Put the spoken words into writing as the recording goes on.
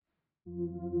Welcome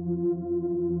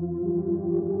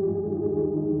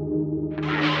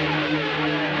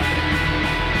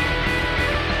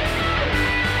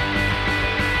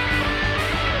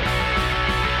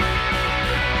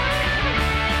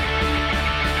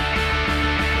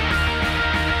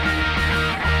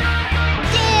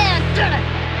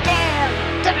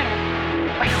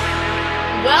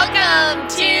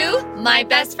to My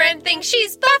Best Friend Thinks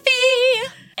She's Buffy.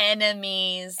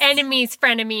 Enemies. Enemies,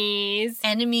 frenemies.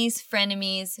 Enemies,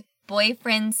 frenemies.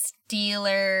 Boyfriend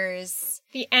stealers.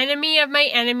 The enemy of my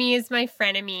enemy is my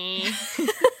frenemy.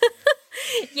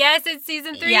 Yes, it's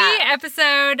season 3,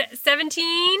 episode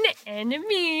 17,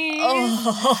 Enemies.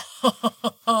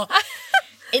 Oh.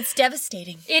 It's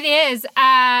devastating. It is.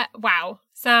 Wow.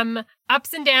 Some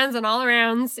ups and downs and all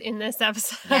arounds in this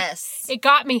episode. Yes. It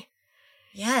got me.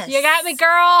 Yes. You got me,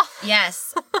 girl.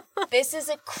 Yes. This is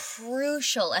a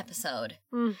crucial episode.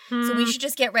 Mm-hmm. So we should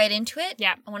just get right into it.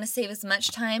 Yeah. I want to save as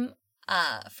much time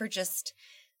for just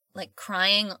like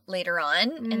crying later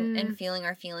on and feeling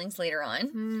our feelings later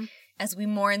on as we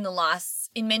mourn the loss,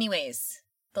 in many ways,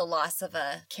 the loss of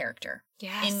a character.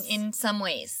 Yes. In some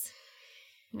ways.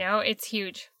 No, it's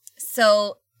huge.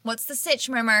 So what's the sitch,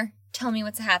 Murmur? Tell me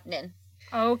what's happening.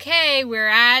 Okay, we're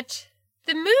at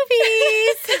the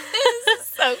movies.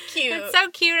 So cute. It's so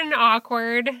cute and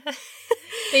awkward.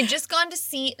 They've just gone to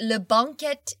see Le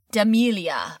Banquet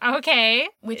d'Amelia. Okay.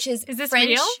 Which is this French.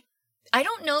 real? I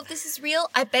don't know if this is real.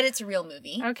 I bet it's a real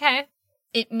movie. Okay.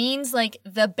 It means like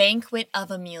the banquet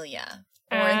of Amelia.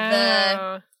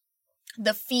 Or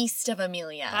the feast of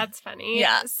Amelia. That's funny.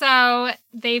 Yeah. So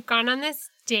they've gone on this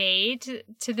date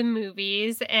to the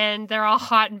movies and they're all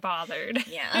hot and bothered.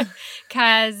 Yeah.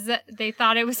 Because they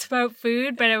thought it was about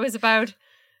food, but it was about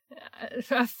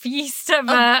a feast of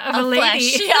a lady.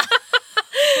 Flesh. Yeah.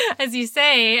 As you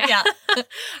say. Yeah.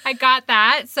 I got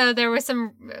that. So there was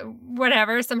some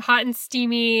hot and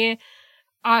steamy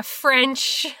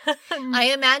French.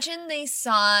 I imagine they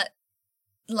saw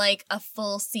like a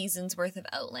full season's worth of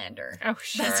Outlander. Oh,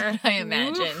 sure. That's what I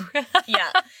imagine.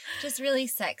 Yeah. Just really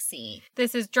sexy.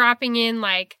 This is dropping in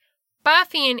like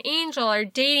Buffy and Angel are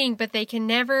dating, but they can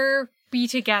never be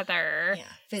together. Yeah,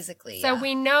 physically. So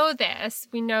we know this.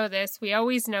 We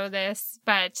always know this.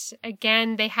 But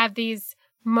again, they have these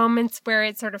moments where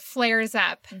it sort of flares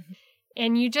up. Mm-hmm.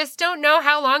 And you just don't know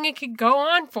how long it could go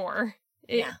on for.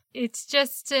 It's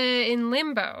just in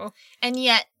limbo. And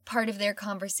yet, part of their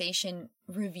conversation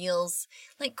reveals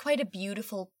like quite a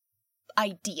beautiful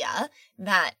idea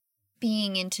that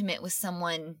being intimate with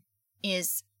someone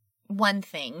is one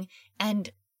thing, and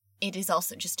it is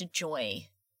also just a joy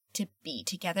to be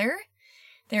together.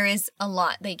 There is a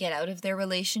lot they get out of their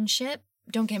relationship.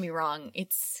 Don't get me wrong,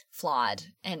 it's flawed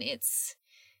and it's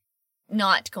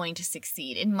not going to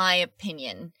succeed, in my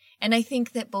opinion. And I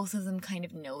think that both of them kind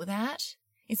of know that.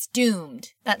 It's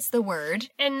doomed. That's the word.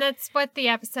 And that's what the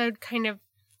episode kind of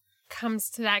comes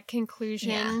to that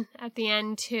conclusion at the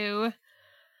end, too.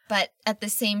 But at the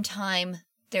same time,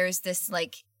 there's this,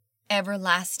 like,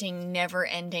 everlasting,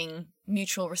 never-ending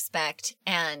mutual respect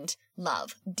and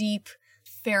love. Deep,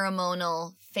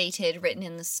 pheromonal, fated, written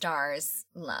in the stars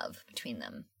love between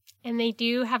them. And they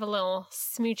do have a little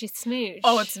smoochy smooch.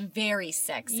 Oh, it's very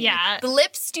sexy. Yeah. The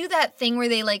lips do that thing where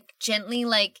they, like, gently,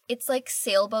 like, it's like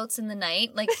sailboats in the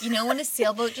night. Like, you know when a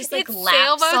sailboat just, like,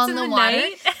 laps on the water?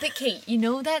 Night. But, Kate, you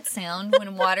know that sound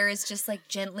when water is just, like,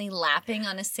 gently lapping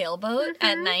on a sailboat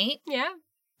at night? Yeah.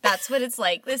 That's what it's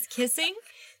like. This kissing,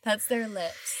 that's their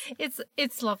lips.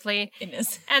 It's lovely. It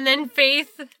is. And then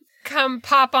Faith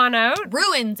pop on out.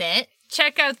 Ruins it.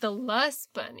 Check out the Lust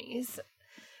Bunnies.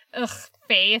 Ugh,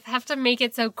 Faith, have to make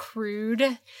it so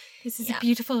crude. This is a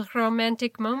beautiful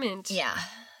romantic moment. Yeah.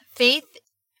 Faith,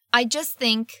 I just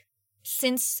think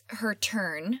since her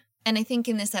turn, and I think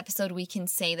in this episode we can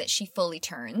say that she fully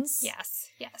turns. Yes.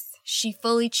 She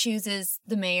fully chooses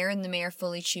the mayor and the mayor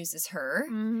fully chooses her.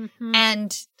 Mm-hmm.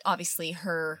 And obviously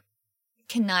her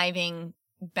conniving,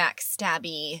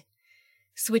 backstabby,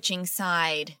 switching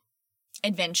side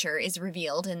adventure is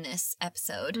revealed in this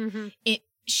episode. Mm-hmm.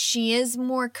 She is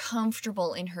more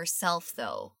comfortable in herself,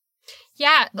 though.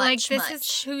 Yeah, this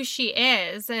is who she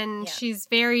is, and she's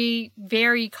very,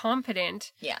 very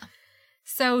confident. Yeah.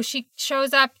 So she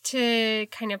shows up to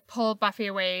kind of pull Buffy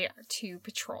away to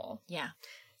patrol. Yeah.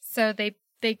 So they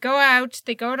go out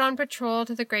on patrol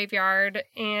to the graveyard,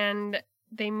 and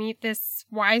they meet this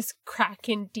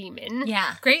wisecracking demon.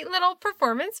 Yeah. Great little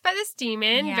performance by this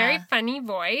demon. Yeah. Very funny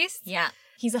voice. Yeah.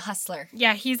 He's a hustler.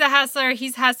 Yeah, he's a hustler.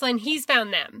 He's hustling. He's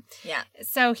found them. Yeah.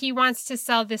 So he wants to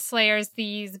sell the Slayers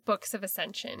these books of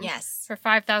Ascension. Yes. For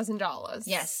 $5,000.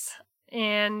 Yes.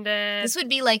 And this would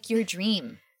be like your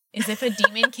dream. is if a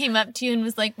demon came up to you and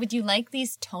was like, would you like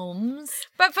these tomes?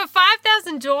 But for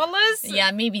 $5,000?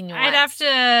 Yeah, maybe not. I'd have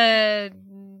to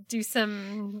do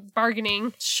some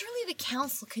bargaining. Surely the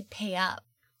council could pay up.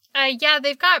 Yeah,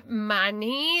 they've got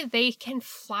money. They can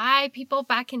fly people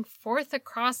back and forth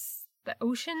across the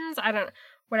oceans. I don't know.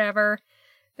 Whatever.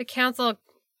 The council,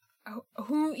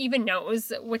 who even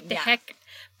knows what the heck?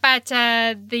 But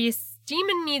this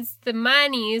demon needs the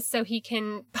money so he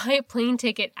can buy a plane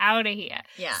ticket out of here.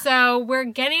 Yeah. So we're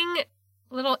getting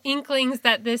little inklings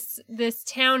that this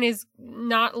town is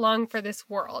not long for this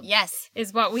world. Yes.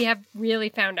 Is what we have really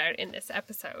found out in this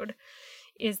episode.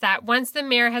 Is that once the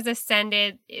mayor has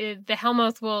ascended, the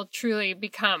Hellmouth will truly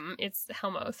become its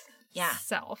Hellmouth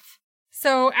self.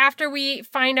 So after we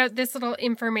find out this little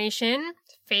information,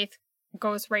 Faith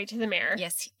goes right to the mayor.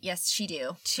 Yes, she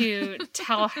do. To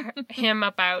tell him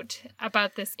about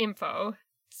this info.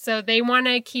 So they want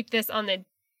to keep this on the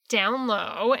down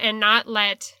low and not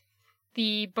let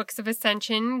the Books of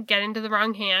Ascension get into the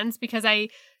wrong hands, because I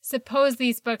suppose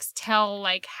these books tell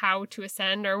like how to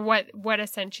ascend or what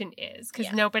ascension is,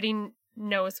 because nobody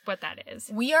knows what that is.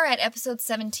 We are at episode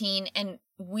 17 and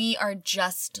we are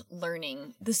just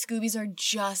learning. The Scoobies are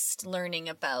just learning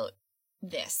about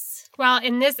this. Well,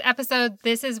 in this episode,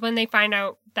 this is when they find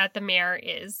out that the mayor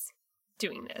is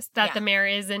doing this, that the mayor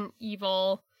is an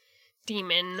evil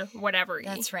demon, whatever.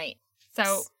 That's right.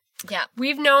 So yeah,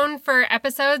 we've known for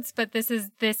episodes, but this is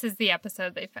the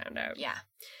episode they found out. Yeah.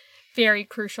 Very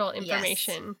crucial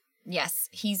information. Yes.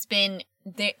 He's been,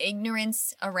 the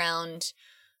ignorance around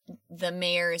the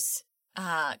mayor's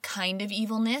kind of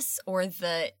evilness or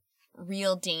the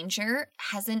real danger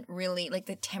hasn't really, like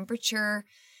the temperature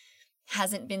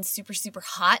hasn't been super, super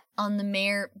hot on the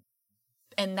mayor,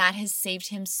 and that has saved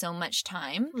him so much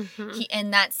time. Mm-hmm.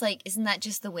 And that's like, isn't that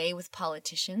just the way with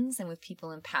politicians and with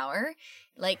people in power?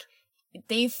 Like,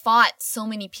 they've fought so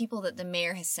many people that the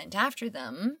mayor has sent after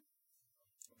them,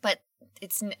 but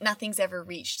nothing's ever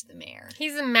reached the mayor.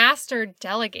 He's a master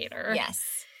delegator.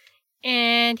 Yes.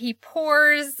 And he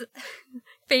pours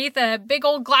Faith a big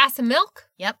old glass of milk.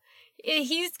 Yep.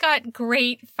 He's got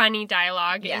great, funny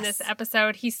dialogue in this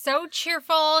episode. He's so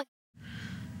cheerful.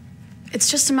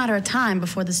 It's just a matter of time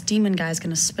before this demon guy's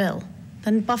gonna spill.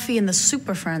 Then Buffy and the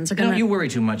Super Friends are gonna... You worry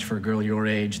too much for a girl your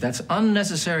age. That's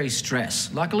unnecessary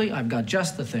stress. Luckily, I've got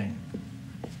just the thing.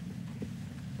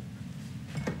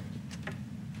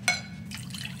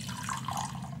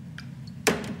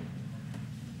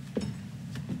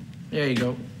 There you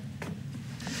go.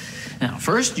 Now,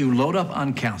 first you load up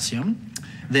on calcium,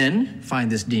 then find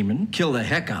this demon, kill the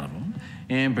heck out of him,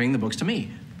 and bring the books to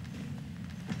me.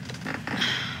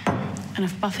 And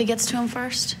if Buffy gets to him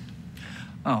first?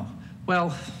 Oh,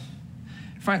 well,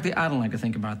 frankly, I don't like to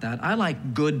think about that. I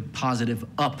like good, positive,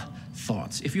 up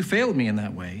thoughts. If you failed me in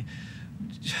that way,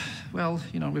 well,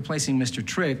 replacing Mr.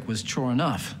 Trick was chore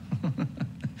enough.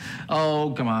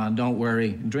 Oh, come on, don't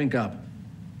worry. Drink up.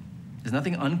 There's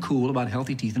nothing uncool about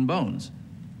healthy teeth and bones.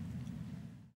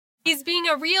 He's being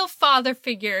a real father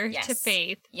figure to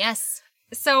Faith. Yes.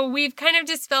 So we've kind of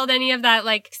dispelled any of that,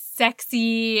 like,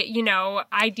 sexy,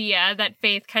 idea that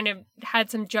Faith kind of had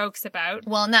some jokes about.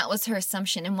 Well, and that was her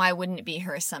assumption, and why wouldn't it be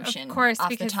her assumption? Of course, off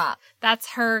because the top.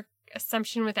 That's her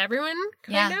assumption with everyone,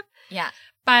 kind of. Yeah.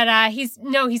 But he's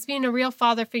being a real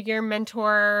father figure,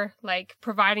 mentor, like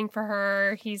providing for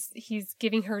her. He's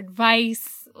giving her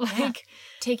advice, like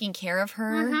taking care of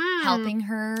her, helping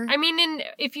her. I mean,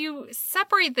 if you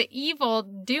separate the evil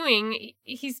doing,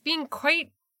 he's being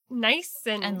quite nice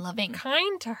and loving,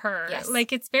 kind to her. Yes.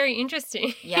 Like, it's very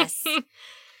interesting. Yes.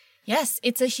 Yes,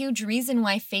 it's a huge reason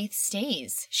why Faith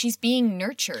stays. She's being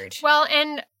nurtured. Well,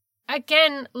 and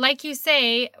again, like you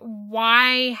say,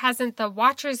 why hasn't the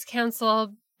Watchers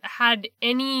Council had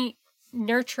any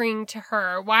nurturing to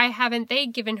her? Why haven't they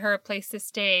given her a place to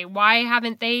stay? Why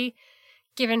haven't they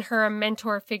given her a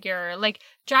mentor figure? Like,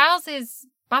 Giles is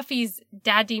Buffy's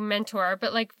daddy mentor,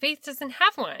 but, like, Faith doesn't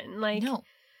have one. Like, no.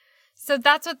 So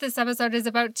that's what this episode is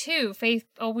about, too. Faith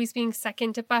always being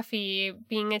second to Buffy,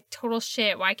 being a total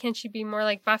shit. Why can't she be more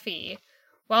like Buffy?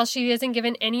 Well, she isn't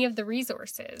given any of the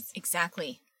resources.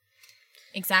 Exactly.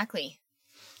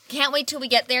 Can't wait till we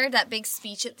get there. That big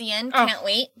speech at the end. Can't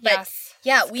wait. But yes.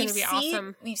 yeah,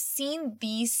 awesome. We've seen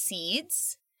these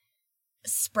seeds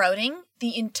sprouting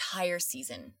the entire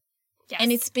season. Yes.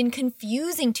 And it's been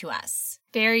confusing to us.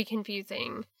 Very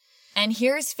confusing. And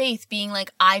here's Faith being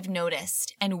like, I've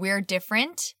noticed, and we're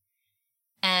different,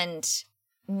 and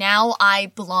now I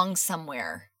belong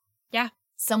somewhere. Yeah.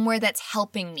 Somewhere that's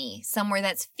helping me, somewhere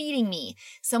that's feeding me,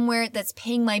 somewhere that's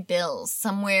paying my bills,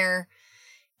 somewhere.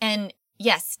 And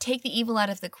yes, take the evil out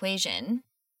of the equation,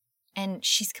 And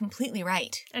she's completely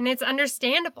right. And it's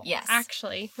understandable, Yes.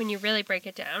 actually, when you really break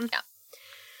it down. Yeah.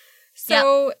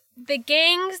 So the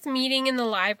gang's meeting in the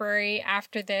library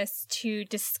after this to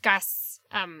discuss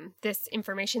this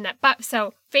information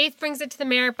so Faith brings it to the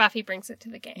mayor, Buffy brings it to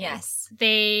the gang. Yes.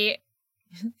 They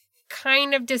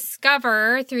kind of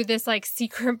discover through this like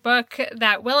secret book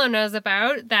that Willow knows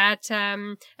about that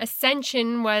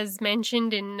Ascension was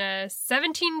mentioned in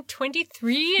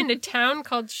 1723 in a town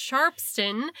called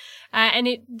Sharpston,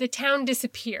 and the town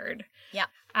disappeared. Yeah.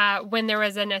 When there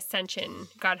was an Ascension.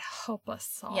 God help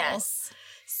us all. Yes.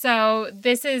 So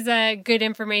this is good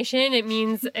information. It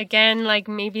means, again, like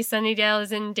maybe Sunnydale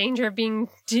is in danger of being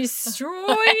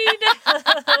destroyed.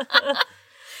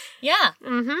 Yeah.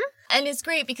 Mm-hmm. And it's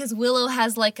great because Willow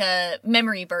has like a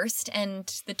memory burst and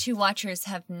the two Watchers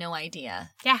have no idea.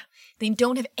 Yeah. They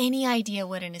don't have any idea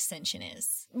what an Ascension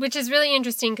is. Which is really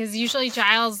interesting because usually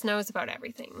Giles knows about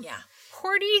everything. Yeah.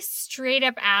 Cordy straight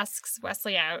up asks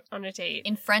Wesley out on a date.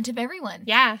 In front of everyone.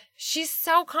 Yeah. She's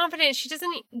so confident. She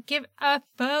doesn't give a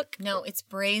fuck. No, it's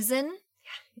brazen.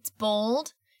 Yeah. It's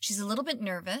bold. She's a little bit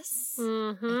nervous.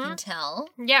 Mm-hmm. I can tell.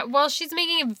 Yeah, well, she's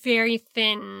making a very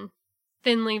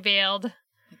thinly veiled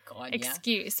God,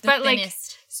 excuse. The but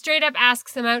thinnest. like straight up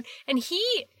asks him out. And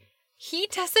he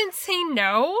doesn't say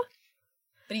no.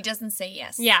 But he doesn't say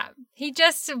yes. Yeah. He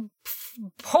just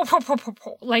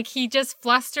like he just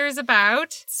flusters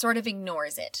about. Sort of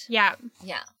ignores it. Yeah.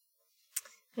 Yeah.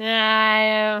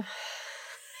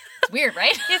 It's weird,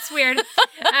 right? It's weird.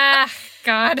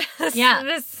 God. Yeah.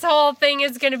 This whole thing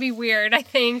is going to be weird, I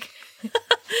think.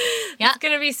 Yeah. It's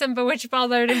going to be some bewitched,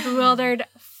 bothered, and bewildered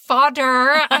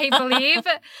fodder, I believe.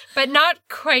 But not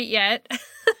quite yet.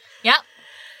 Yeah.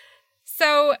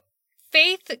 So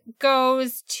Faith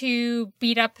goes to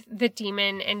beat up the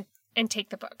demon and take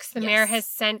the books. The mayor has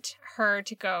sent her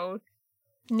to go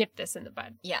nip this in the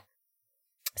bud. Yeah.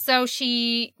 So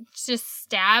she just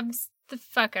stabs the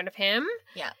fuck out of him.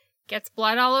 Yeah. Gets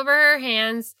blood all over her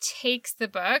hands, takes the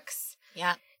books,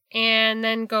 Yeah. and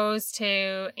then goes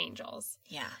to Angels.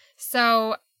 Yeah.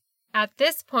 So at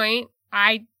this point,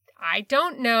 I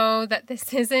don't know that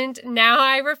this isn't, now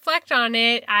I reflect on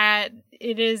it,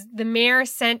 it is the mayor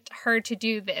sent her to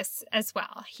do this as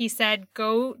well. He said,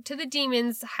 go to the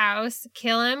demon's house,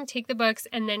 kill him, take the books,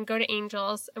 and then go to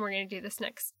Angels, and we're going to do this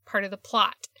next part of the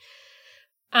plot.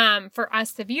 For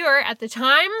us, the viewer, at the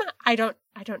time, I don't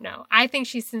know. I think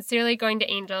she's sincerely going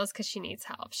to Angels because she needs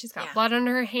help. She's got blood on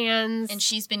her hands. And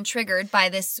she's been triggered by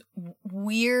this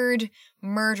weird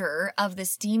murder of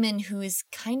this demon who is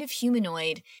kind of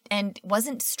humanoid and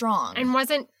wasn't strong. And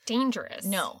wasn't dangerous.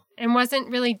 No. And wasn't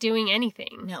really doing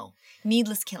anything. No.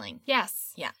 Needless killing.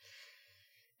 Yes. Yeah.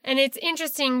 And it's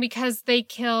interesting because they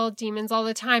kill demons all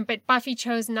the time, but Buffy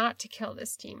chose not to kill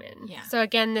this demon. Yeah. So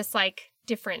again, this like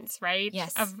difference, right?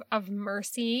 Yes. Of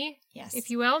mercy, Yes. if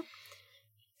you will.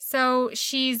 So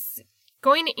she's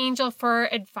going to Angel for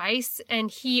advice,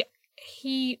 and he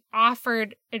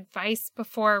offered advice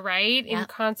before, right? Yeah. In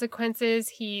Consequences,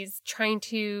 he's trying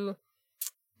to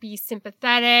be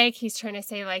sympathetic. He's trying to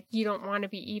say, like, you don't want to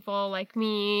be evil like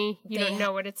me. You don't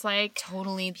know what it's like.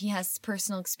 Totally. He has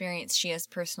personal experience. She has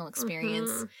personal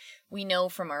experience. Mm-hmm. We know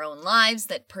from our own lives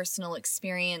that personal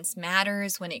experience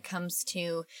matters when it comes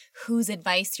to whose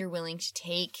advice you're willing to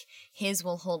take. His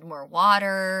will hold more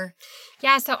water.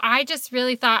 Yeah, so I just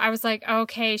really thought, I was like,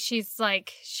 okay, she's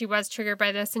like, she was triggered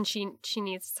by this and she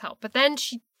needs help. But then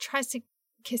she tries to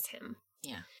kiss him.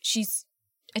 Yeah. She's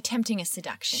attempting a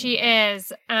seduction. She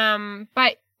is.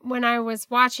 But when I was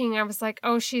watching, I was like,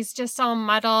 oh, she's just all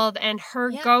muddled. And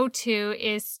her go-to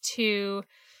is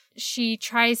she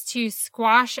tries to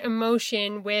squash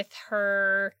emotion with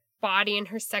her body and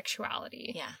her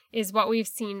sexuality. Yeah. Is what we've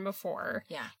seen before.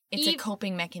 Yeah. It's a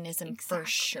coping mechanism for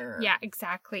sure. Yeah,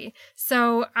 exactly.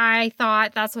 So I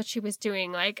thought that's what she was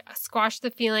doing. Like, squash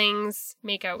the feelings,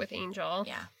 make out with Angel.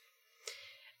 Yeah.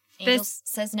 Angel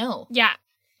says no. Yeah,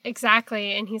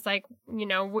 exactly. And he's like, you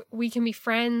know, we can be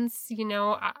friends. You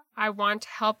know, I want to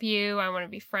help you. I want to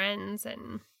be friends.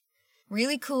 And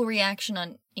really cool reaction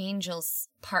on Angel's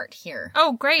part here.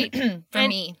 Oh, great. For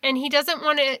me. And he doesn't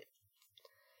want to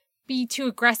be too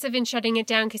aggressive in shutting it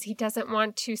down because he doesn't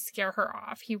want to scare her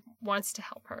off. He wants to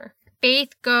help her.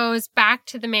 Faith goes back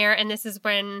to the mayor, and this is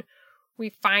when we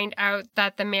find out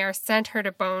that the mayor sent her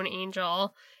to bone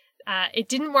Angel. It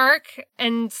didn't work,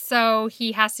 and so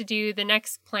he has to do the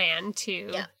next plan too.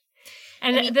 Yeah.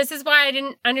 And this is why I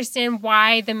didn't understand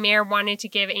why the mayor wanted to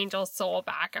give Angel's soul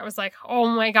back. I was like, oh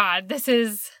my God,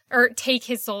 or take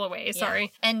his soul away,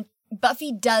 sorry. Yeah. And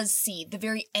Buffy does see the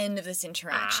very end of this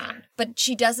interaction, but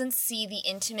she doesn't see the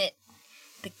intimate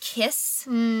kiss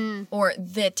or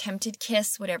the attempted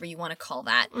kiss, whatever you want to call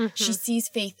that. She sees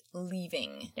Faith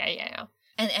leaving. Yeah.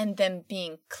 And them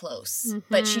being close.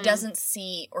 But she doesn't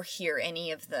see or hear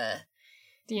any of the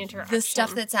interaction. The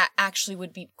stuff that's actually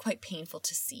would be quite painful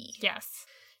to see. Yes.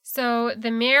 So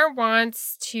the mayor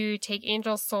wants to take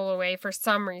Angel's soul away for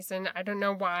some reason. I don't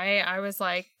know why. I was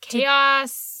like,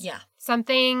 chaos. Yeah.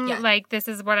 Something. Yeah. Like, this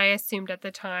is what I assumed at the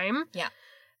time. Yeah.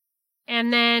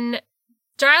 And then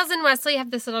Giles and Wesley have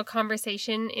this little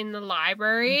conversation in the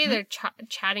library. They're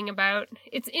chatting about...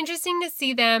 It's interesting to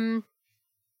see them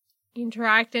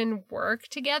interact and work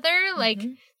together. Like,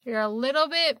 they're a little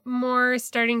bit more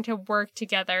starting to work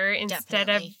together instead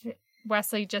of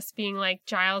Wesley just being like,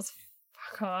 Giles,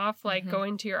 fuck off, like, go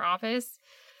into your office.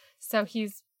 So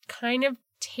he's kind of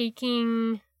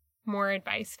taking more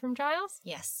advice from Giles.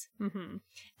 Yes.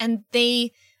 And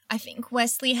I think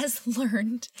Wesley has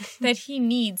learned that he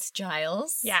needs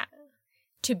Giles. Yeah.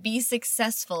 To be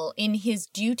successful in his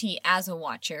duty as a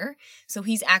Watcher, so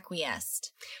he's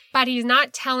acquiesced. But he's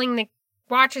not telling the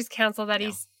Watchers Council that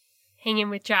he's hanging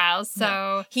with Giles, so...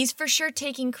 No. He's for sure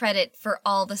taking credit for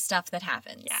all the stuff that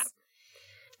happens. Yeah.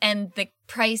 And the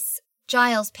price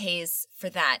Giles pays for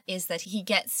that is that he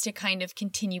gets to kind of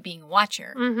continue being a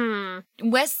Watcher.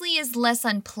 Wesley is less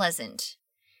unpleasant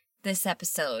this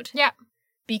episode. Yeah.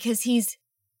 Because he's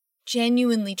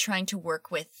genuinely trying to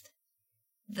work with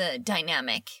the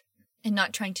dynamic and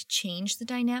not trying to change the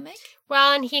dynamic.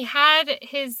 Well, and he had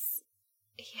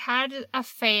a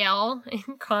fail in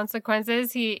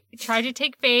Consequences. He tried to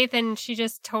take Faith and she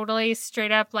just totally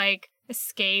straight up like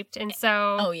escaped. And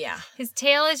so his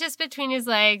tail is just between his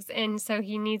legs, and so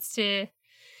he needs the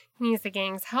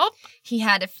gang's help. He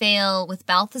had a fail with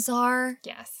Balthazar.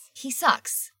 Yes. He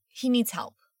sucks. He needs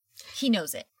help. He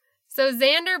knows it. So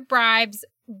Xander bribes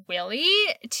Willie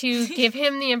to give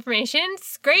him the information.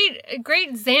 It's great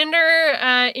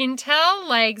Xander intel.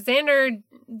 Like Xander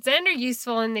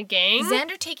useful in the gang.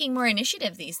 Xander taking more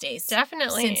initiative these days.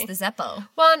 Definitely. Since the Zeppo.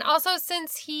 Well, and also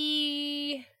since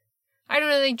I don't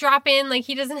know, they drop in, like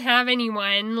he doesn't have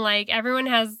anyone. Like everyone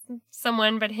has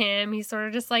someone but him. He's sort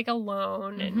of just like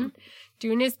alone and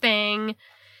doing his thing.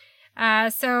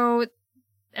 So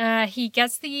he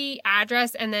gets the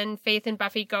address, and then Faith and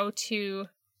Buffy go to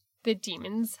the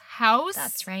demon's house.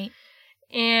 That's right.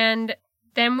 And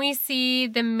then we see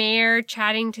the mayor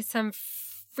chatting to some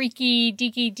freaky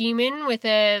deaky demon with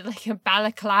a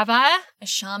balaclava. A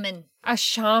shaman.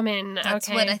 That's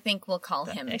what I think we'll call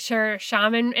him. Sure,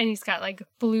 shaman. And he's got like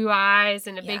blue eyes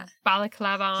and a big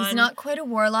balaclava on. He's not quite a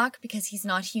warlock because he's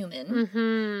not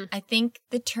human. I think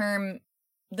the term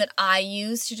that I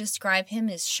use to describe him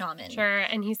is shaman. Sure,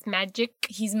 and he's magic.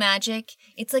 He's magic.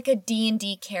 It's like a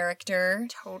D&D character.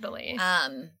 Totally.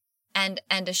 And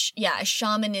a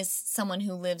shaman is someone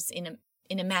who lives in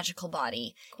a magical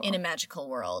body, in a magical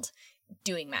world,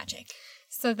 doing magic.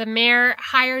 So the mayor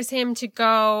hires him to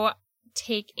go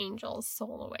take Angel's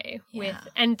soul away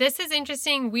and this is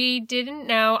interesting.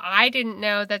 I didn't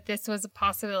know that this was a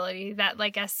possibility, that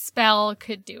like a spell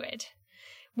could do it.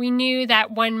 We knew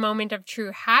that one moment of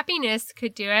true happiness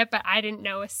could do it, but I didn't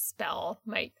know a spell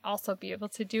might also be able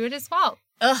to do it as well.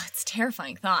 Ugh, it's a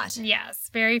terrifying thought. Yes,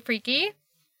 very freaky.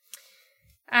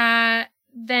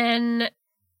 Then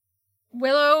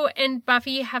Willow and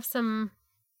Buffy have some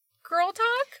girl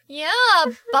talk. Yeah,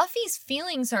 Buffy's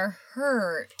feelings are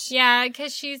hurt. Yeah,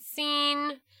 because she's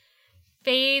seen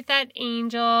Faith at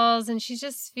Angel's, and she's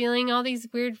just feeling all these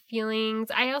weird feelings.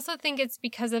 I also think it's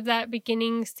because of that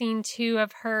beginning scene, too,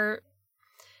 of her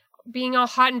being all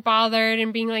hot and bothered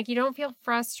and being like, you don't feel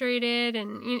frustrated,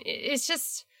 and it's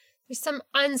just, there's some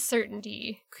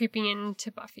uncertainty creeping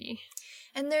into Buffy.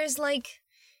 And there's like,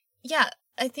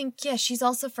 I think, she's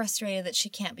also frustrated that she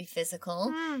can't be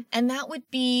physical, and that would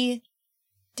be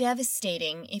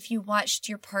devastating if you watched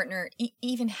your partner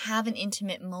even have an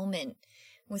intimate moment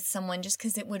with someone, just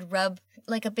because it would rub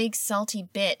like a big salty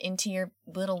bit into your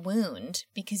little wound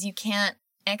because you can't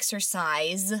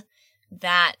exercise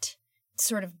that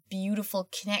sort of beautiful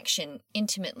connection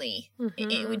intimately.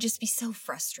 It would just be so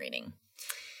frustrating.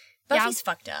 Buffy's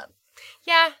fucked up.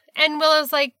 Yeah, and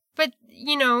Willow's like, but,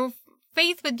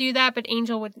 Faith would do that, but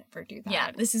Angel would never do that.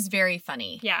 Yeah, this is very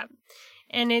funny. Yeah.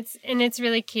 And it's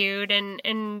really cute,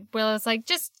 and Willow's like,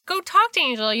 just go talk to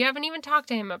Angel. You haven't even talked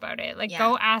to him about it. Like,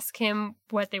 go ask him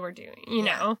what they were doing, you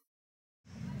know?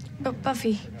 But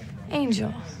Buffy,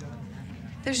 Angel,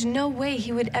 there's no way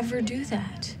he would ever do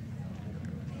that.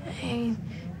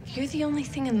 You're the only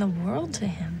thing in the world to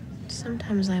him.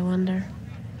 Sometimes I wonder.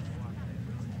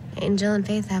 Angel and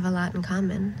Faith have a lot in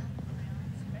common.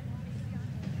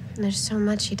 And there's so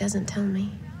much he doesn't tell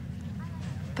me.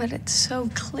 But it's so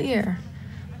clear.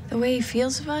 The way he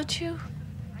feels about you.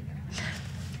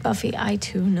 Buffy, I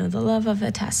too know the love of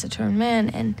a taciturn man,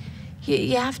 and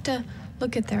you have to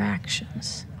look at their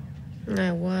actions.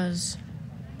 I was.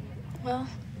 Well,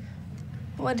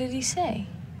 what did he say?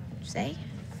 Say?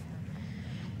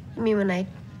 You mean when I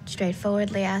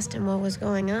straightforwardly asked him what was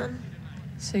going on?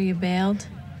 So you bailed?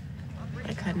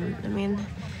 I couldn't. I mean,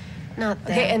 not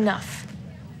that. Okay, enough.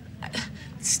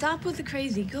 Stop with the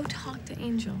crazy. Go talk to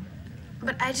Angel.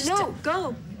 But I just... No,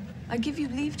 go. I give you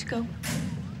leave to go.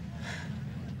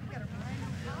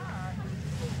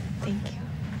 Thank you.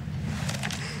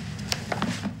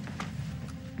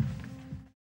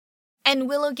 And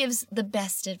Willow gives the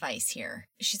best advice here.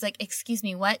 She's like, excuse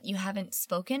me, what? You haven't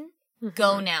spoken?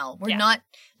 Go now. We're not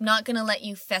going to let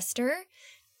you fester.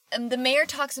 The mayor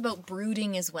talks about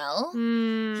brooding as well.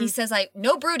 He says,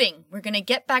 no brooding. We're going to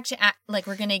get back to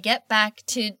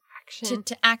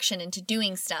action and to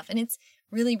doing stuff. And it's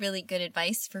really, really good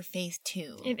advice for Faith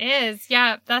too. It is.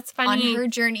 Yeah, that's funny. On her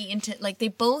journey into, like, they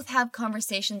both have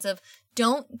conversations of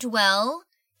don't dwell,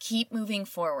 keep moving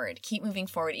forward,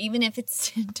 even if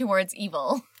it's towards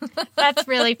evil. That's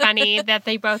really funny that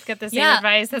they both get the same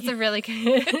advice. That's a really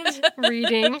good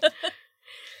reading.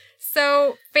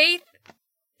 So Faith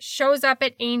shows up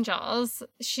at Angel's.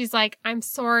 She's like, I'm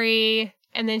sorry.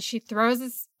 And then she throws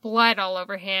his blood all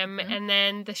over him. And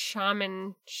then the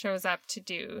shaman shows up to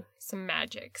do some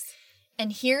magics.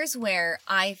 And here's where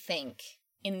I think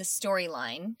in the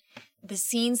storyline, the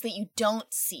scenes that you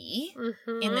don't see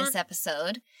in this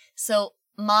episode. So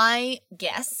my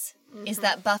guess is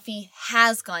that Buffy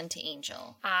has gone to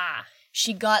Angel.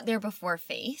 She got there before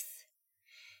Faith.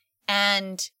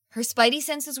 And her spidey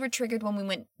senses were triggered when we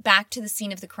went back to the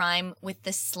scene of the crime with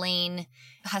the slain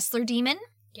hustler demon.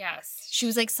 Yes. She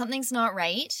was like, something's not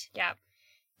right. Yep.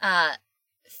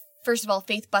 First of all,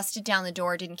 Faith busted down the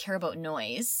door, didn't care about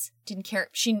noise.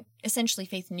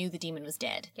 Faith knew the demon was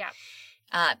dead. Yeah.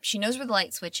 She knows where the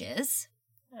light switch is.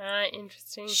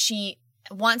 Interesting. She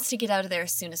wants to get out of there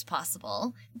as soon as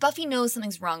possible. Buffy knows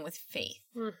something's wrong with Faith.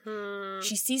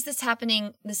 She sees this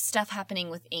stuff happening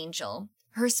with Angel.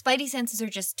 Her spidey senses are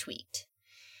just tweaked.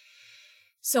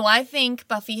 So I think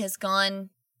Buffy has gone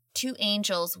to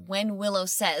Angel's when Willow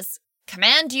says,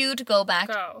 command you to go back.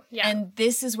 Go, yeah. And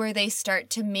this is where they start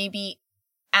to maybe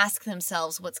ask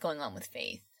themselves what's going on with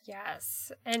Faith.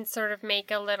 Yes, and sort of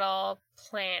make a little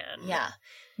plan. Yeah.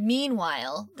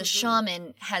 Meanwhile, the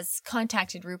shaman has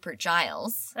contacted Rupert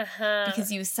Giles because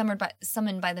he was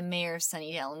summoned by the mayor of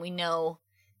Sunnydale, and we know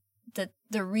that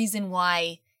the reason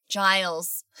why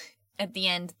Giles, at the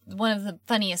end, one of the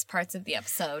funniest parts of the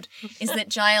episode, is that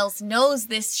Giles knows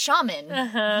this shaman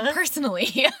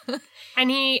personally.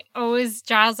 And he owes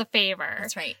Giles a favor.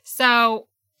 That's right. So,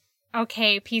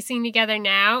 okay, piecing together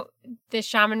now, the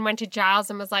shaman went to Giles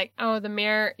and was like, oh, the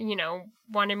mayor,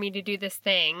 wanted me to do this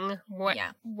thing.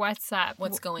 What's up?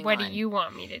 What's going on? What do you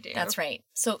want me to do? That's right.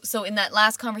 So in that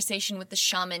last conversation with the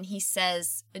shaman, he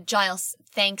says, Giles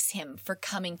thanks him for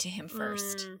coming to him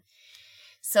first.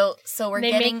 So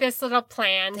they make this little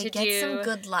plan to do get some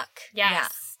good luck.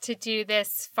 Yes, to do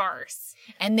this farce.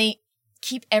 And they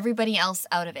keep everybody else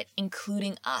out of it,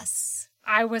 including us.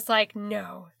 I was like,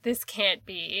 no, this can't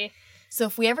be. So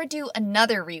if we ever do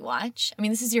another rewatch, I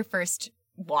mean, this is your first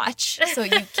watch, so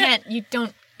you can't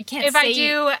if I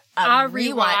do a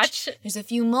rewatch. There's a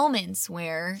few moments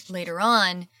where later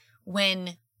on,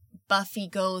 when Buffy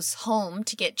goes home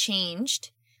to get changed,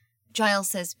 Giles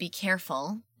says, be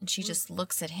careful. And she just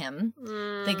looks at him.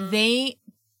 Like they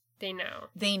know.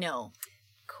 They know.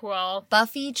 Cool.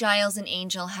 Buffy, Giles, and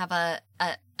Angel have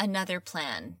another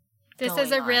plan. This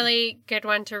is a really good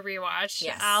one to rewatch.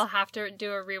 Yes. I'll have to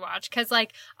do a rewatch because,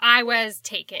 I was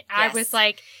taken. Yes. I was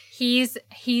like, he's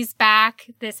back.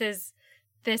 This is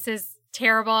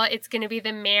terrible. It's going to be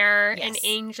the mayor and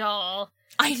Angel.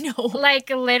 I know.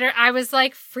 Literally, I was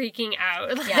freaking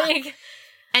out. Yeah.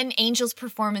 And Angel's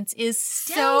performance is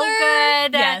so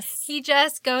good. Yes. He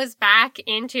just goes back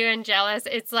into Angelus.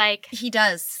 It's he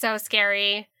does. So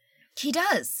scary. He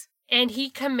does. And he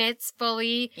commits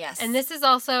fully. Yes. And this is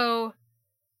also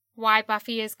why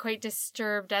Buffy is quite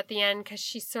disturbed at the end, because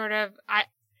she sort of,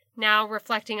 now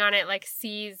reflecting on it,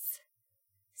 sees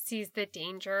the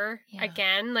danger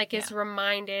again, is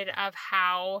reminded of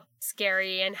how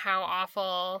scary and how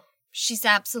awful. She's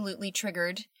absolutely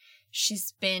triggered.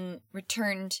 She's been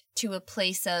returned to a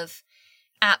place of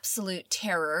absolute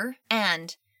terror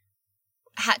and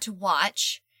had to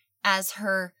watch as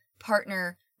her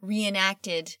partner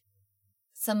reenacted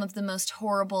some of the most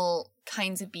horrible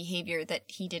kinds of behavior that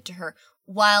he did to her,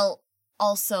 while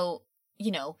also,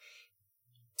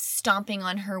 stomping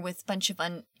on her with a bunch of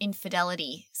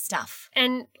infidelity stuff.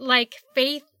 And, like,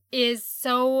 Faith is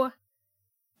so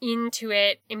into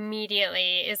it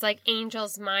immediately, is like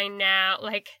Angel's mind now,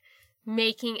 like,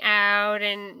 making out.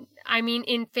 And, I mean,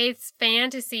 in Faith's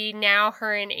fantasy, now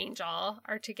her and Angel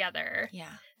are together.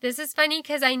 Yeah. This is funny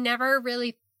because I never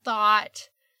really thought...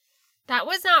 That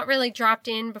was not really dropped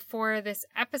in before this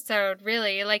episode,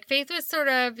 really. Like, Faith was sort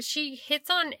of... She hits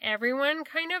on everyone,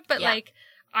 kind of, but, like,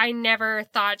 I never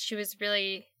thought she was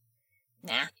really...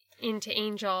 into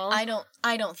Angel.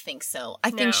 I don't think so. I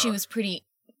think she was pretty...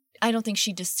 I don't think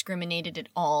she discriminated at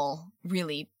all,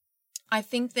 really. I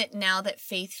think that now that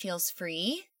Faith feels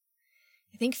free,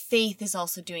 I think Faith is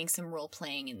also doing some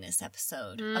role-playing in this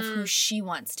episode of who she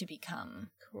wants to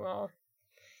become. Cool.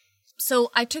 So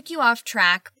I took you off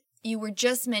track. You were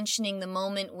just mentioning the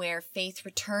moment where Faith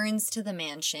returns to the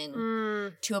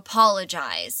mansion to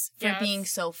apologize for being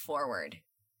so forward.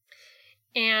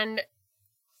 And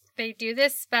they do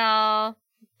this spell.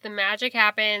 The magic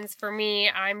happens. For me,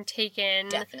 I'm taken.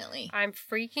 Definitely. I'm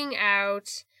freaking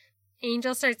out.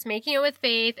 Angel starts making it with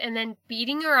Faith and then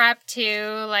beating her up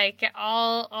too, like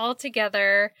all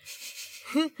together.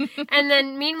 And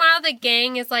then meanwhile, the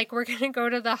gang is like, we're going to go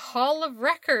to the Hall of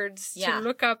Records to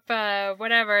look up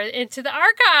whatever into the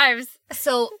archives.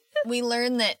 So we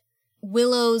learn that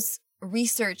Willow's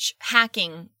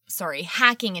hacking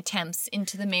attempts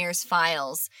into the mayor's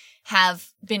files have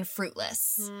been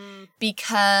fruitless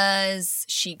because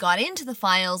she got into the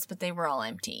files, but they were all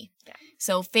empty. Yeah.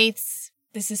 So this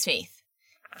is Faith.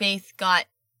 Faith got,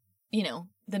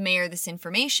 the mayor this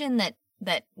information that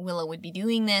Willow would be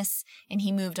doing this, and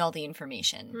he moved all the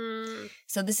information.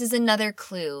 So this is another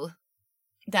clue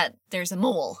that there's a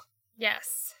mole.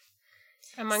 Yes.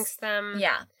 Amongst them.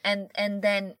 Yeah. And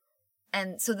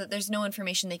so that there's no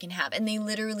information they can have. And they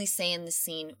literally say in the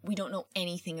scene, we don't know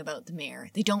anything about the mayor.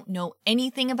 They don't know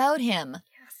anything about him.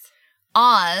 Yes.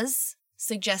 Oz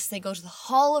suggests they go to the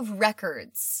Hall of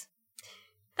Records.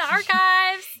 The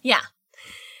archives. Yeah.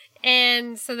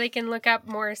 And so they can look up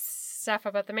more stuff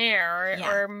about the mayor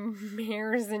or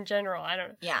mayors in general. I don't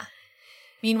know. Yeah.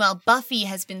 Meanwhile, Buffy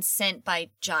has been sent by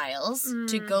Giles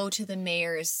to go to the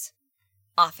mayor's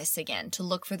office again to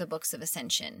look for the Books of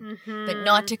Ascension, but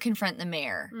not to confront the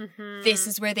mayor. This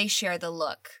is where they share the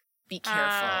look. Be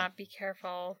careful. Be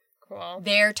careful. Cool.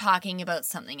 They're talking about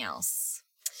something else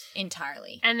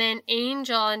entirely. And then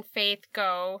Angel and Faith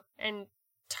go and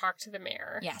talk to the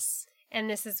mayor. Yes. And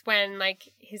this is when, like,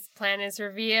 his plan is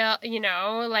revealed,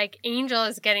 like, Angel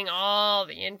is getting all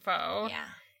the info. Yeah.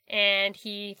 And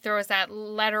he throws that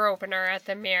letter opener at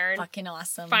the mayor. Fucking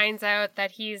awesome. Finds out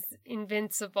that he's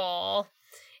invincible,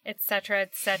 etc.,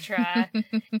 etc.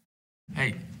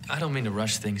 Hey, I don't mean to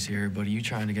rush things here, but are you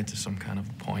trying to get to some kind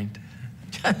of point?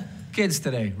 Kids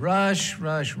today. Rush,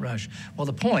 rush, rush. Well,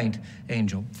 the point,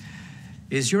 Angel,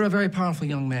 is you're a very powerful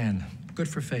young man. Good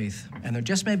for Faith. And there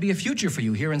just may be a future for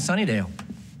you here in Sunnydale.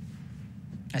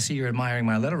 I see you're admiring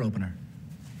my letter opener.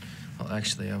 Well,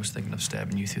 actually, I was thinking of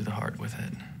stabbing you through the heart with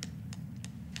it.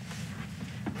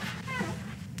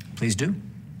 Please do.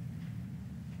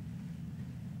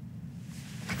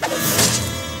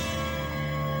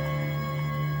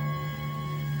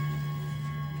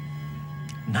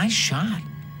 Nice shot.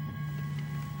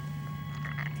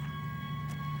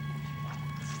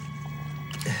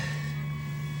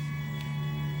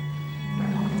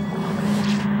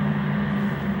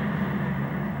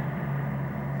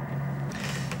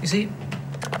 You see,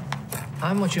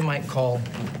 I'm what you might call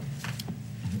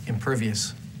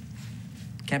impervious.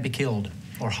 Can't be killed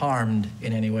or harmed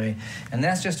in any way. And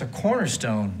that's just a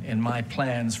cornerstone in my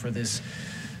plans for this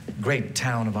great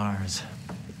town of ours.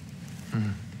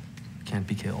 Can't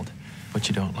be killed, but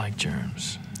you don't like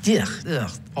germs.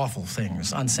 Ugh, awful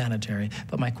things, unsanitary.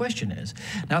 But my question is,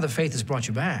 now that Faith has brought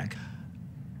you back,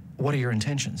 what are your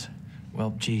intentions?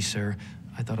 Well, gee, sir,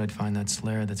 I thought I'd find that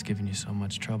Slayer that's given you so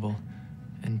much trouble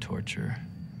and torture,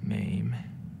 maim,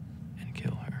 and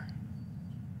kill her.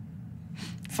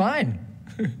 Fine.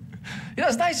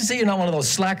 It's nice to see you're not one of those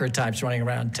slacker types running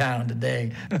around town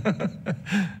today.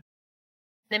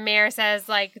 The mayor says,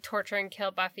 like, torture and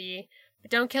kill Buffy. But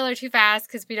don't kill her too fast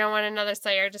because we don't want another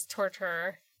Slayer. Just torture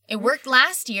her. It worked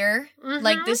last year.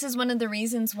 Like, this is one of the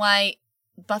reasons why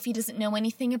Buffy doesn't know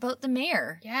anything about the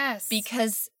mayor. Yes.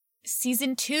 Because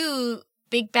season 2,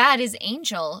 Big Bad is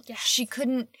Angel. Yes. She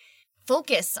couldn't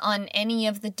focus on any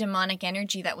of the demonic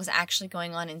energy that was actually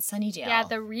going on in Sunnydale. Yeah,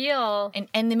 the real...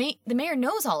 And the mayor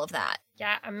knows all of that.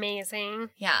 Yeah, amazing.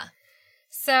 Yeah.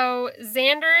 So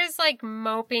Xander is, like,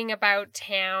 moping about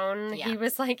town. Yeah. He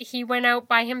was, like, he went out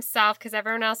by himself because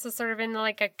everyone else was sort of in,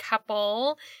 like, a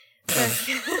couple.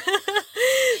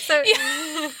 So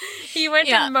he went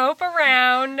to mope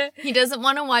around. He doesn't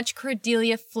want to watch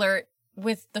Cordelia flirt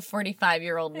with the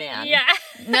 45-year-old man. Yeah.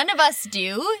 None of us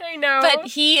do. I know. But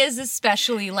he is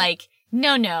especially like,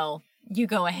 no, you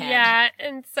go ahead. Yeah,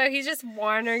 and so he's just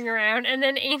wandering around, and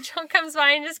then Angel comes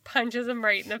by and just punches him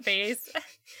right in the face.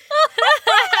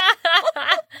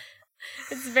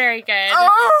 It's very good.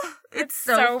 Oh, it's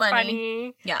so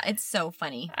funny. Yeah, it's so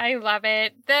funny. I love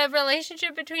it. The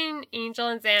relationship between Angel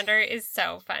and Xander is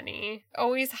so funny.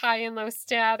 Always high and low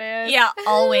status. Yeah,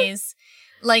 always.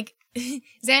 Like,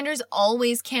 Xander's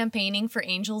always campaigning for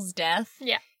Angel's death.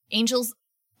 Yeah. Angel's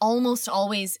almost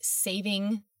always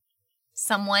saving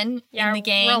someone in the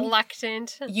gang.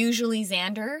 Reluctant. Usually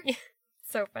Xander.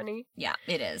 So funny. Yeah,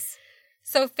 it is.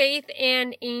 So Faith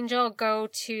and Angel go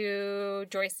to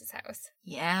Joyce's house.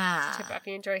 Yeah. To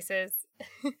Buffy and Joyce's.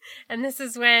 And this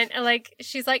is when, like,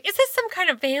 she's like, is this some kind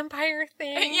of vampire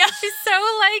thing? Yeah.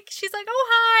 She's like, oh,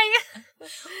 hi.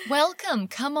 Welcome.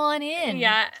 Come on in.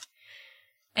 Yeah.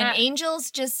 And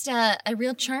Angel's just a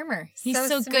real charmer. He's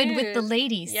so good with the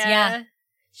ladies. Yeah.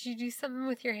 Did you do something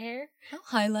with your hair? Oh,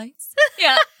 highlights.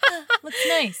 Yeah. Looks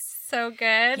nice. So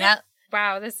good. Yeah.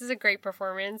 Wow, this is a great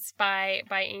performance by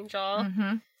Angel.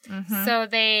 Mm-hmm. Mm-hmm. So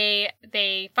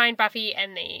they find Buffy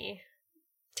and they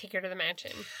take her to the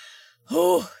mansion.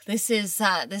 Oh, this is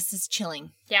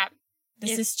chilling. Yeah.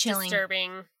 This is chilling.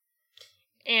 Disturbing.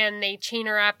 And they chain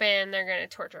her up and they're going to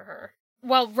torture her.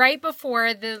 Well, right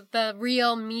before the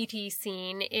real meaty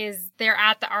scene is they're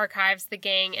at the archives, the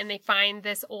gang, and they find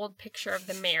this old picture of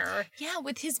the mayor. Yeah,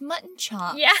 with his mutton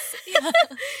chops. Yeah.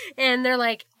 And they're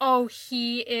like, oh,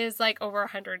 he is like over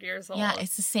 100 years old. Yeah,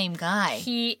 it's the same guy.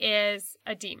 He is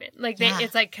a demon. Like,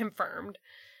 it's like confirmed.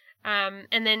 And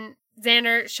then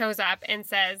Xander shows up and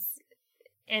says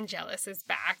Angelus is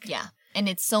back. Yeah, and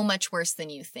it's so much worse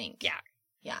than you think. Yeah.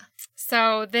 Yeah.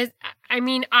 So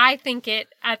I think it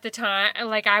at the time,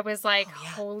 like I was like,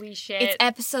 holy shit. It's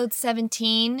episode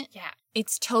 17. Yeah.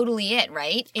 It's totally it,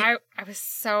 right? I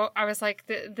was like,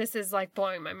 this is like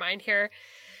blowing my mind here.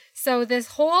 So this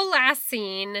whole last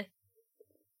scene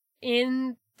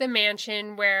in the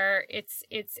mansion where it's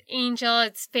Angel,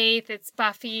 it's Faith, it's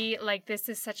Buffy, like this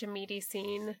is such a meaty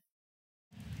scene.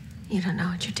 You don't know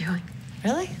what you're doing.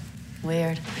 Really?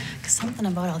 Weird. Because something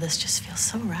about all this just feels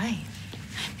so right.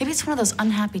 Maybe it's one of those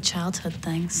unhappy childhood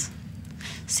things.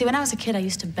 See, when I was a kid, I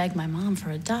used to beg my mom for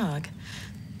a dog.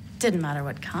 Didn't matter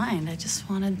what kind. I just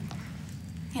wanted,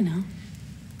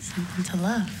 something to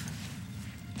love.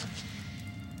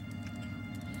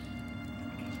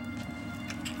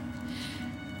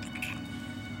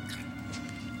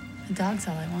 The dog's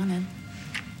all I wanted.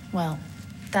 Well,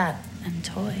 that and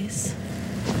toys.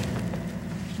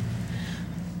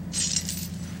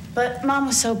 But Mom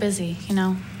was so busy,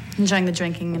 enjoying the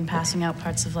drinking and passing out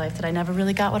parts of life that I never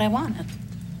really got what I wanted.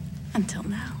 Until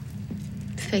now.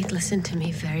 Faith, listen to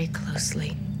me very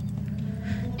closely.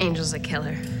 Angel's a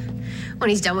killer. When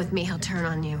he's done with me, he'll turn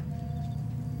on you.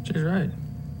 She's right.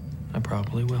 I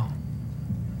probably will.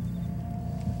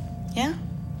 Yeah?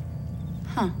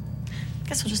 Huh.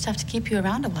 Guess we'll just have to keep you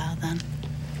around a while then.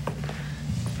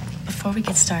 Before we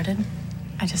get started,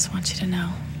 I just want you to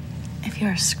know, if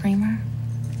you're a screamer,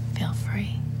 feel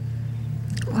free.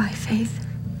 Why, Faith?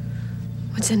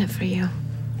 What's in it for you?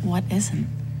 What isn't?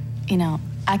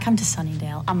 I come to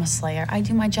Sunnydale. I'm a slayer. I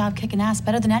do my job kicking ass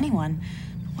better than anyone.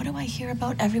 But what do I hear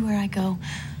about everywhere I go?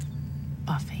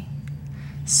 Buffy.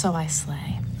 So I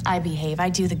slay. I behave. I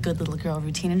do the good little girl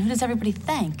routine. And who does everybody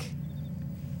thank?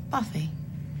 Buffy.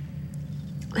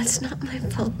 That's not my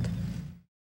fault.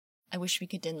 I wish we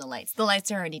could dim the lights. The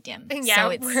lights are already dim. Yeah,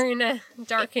 so we're in a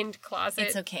darkened closet.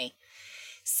 It's okay.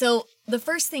 So the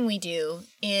first thing we do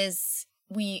is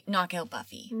we knock out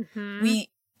Buffy. Mm-hmm. We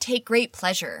take great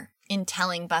pleasure in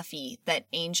telling Buffy that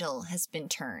Angel has been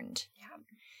turned. Yeah.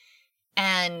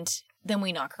 And then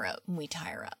we knock her out and we tie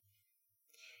her up.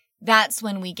 That's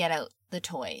when we get out the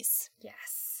toys.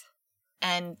 Yes.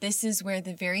 And this is where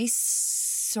the very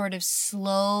sort of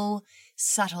slow,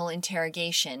 subtle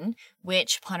interrogation,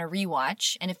 which upon a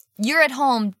rewatch, and if you're at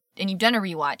home and you've done a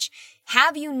rewatch,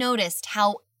 have you noticed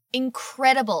how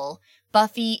incredible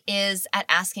Buffy is at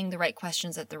asking the right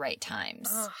questions at the right times?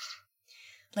 Ugh.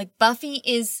 Like Buffy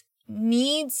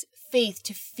needs Faith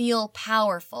to feel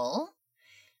powerful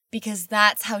because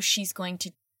that's how she's going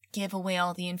to give away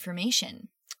all the information.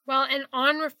 Well, and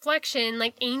on reflection,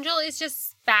 like Angel is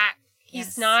just back.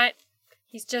 He's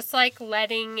he's just like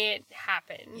letting it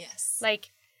happen. Yes.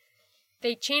 Like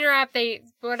they chain her up,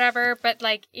 whatever, but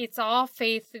like it's all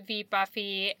Faith v.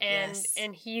 Buffy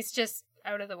and he's just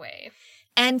out of the way.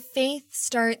 And Faith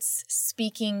starts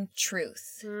speaking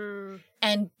truth.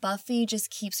 And Buffy just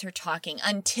keeps her talking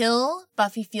until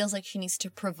Buffy feels like she needs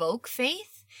to provoke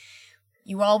Faith.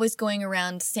 You're always going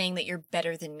around saying that you're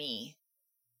better than me.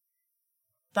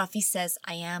 Buffy says,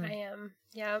 I am.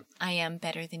 Yep. I am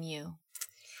better than you.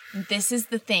 This is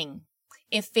the thing.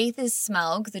 If Faith is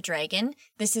Smaug, the dragon,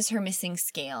 this is her missing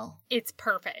scale. It's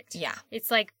perfect. Yeah. It's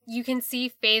like, you can see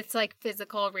Faith's like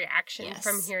physical reaction Yes.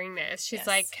 from hearing this. She's Yes.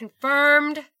 like,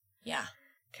 confirmed. Yeah.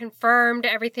 Confirmed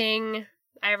everything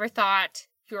I ever thought.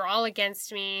 You're all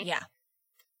against me. Yeah.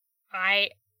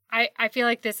 I feel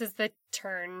like this is the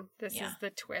turn. This is the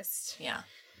twist. Yeah.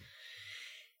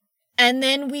 And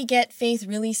then we get Faith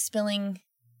really spilling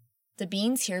the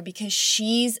beans here because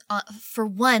she's, for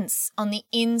once, on the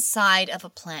inside of a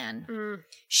plan.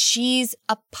 She's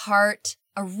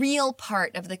a real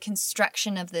part of the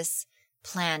construction of this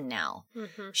plan now.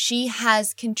 She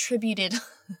has contributed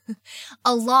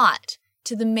a lot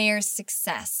to the mayor's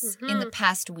success in the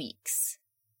past weeks,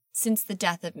 since the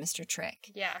death of Mr.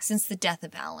 Trick, since the death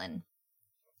of Alan.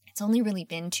 It's only really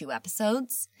been 2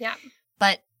 episodes. Yeah.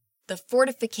 But the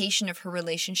fortification of her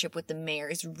relationship with the mayor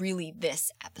is really this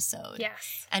episode.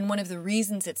 Yes. And one of the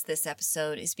reasons it's this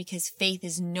episode is because Faith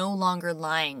is no longer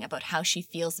lying about how she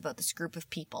feels about this group of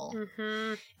people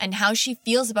and how she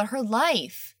feels about her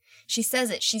life. She says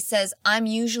it. She says, I'm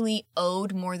usually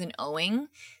owed more than owing,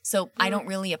 so I don't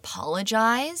really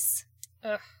apologize.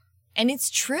 Ugh. And it's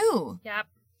true. Yep.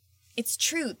 It's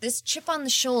true. This chip on the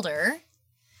shoulder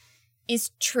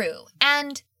is true.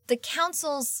 And the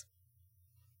council's,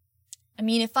 I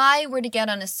mean, if I were to get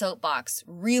on a soapbox,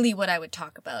 really what I would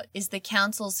talk about is the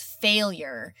council's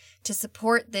failure to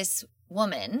support this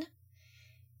woman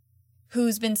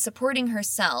who's been supporting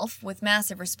herself with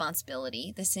massive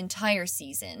responsibility this entire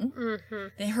season,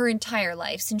 her entire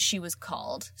life since she was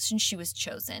called, since she was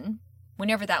chosen,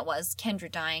 whenever that was,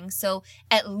 Kendra dying. So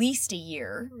at least a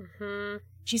year.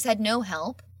 She's had no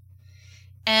help.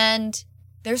 And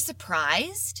they're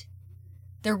surprised.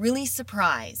 They're really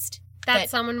surprised. That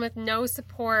someone with no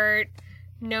support,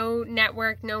 no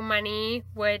network, no money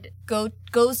would...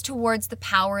 goes towards the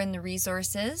power and the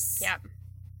resources.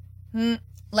 Yep.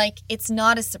 Like, it's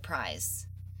not a surprise.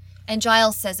 And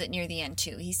Giles says it near the end,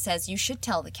 too. He says, you should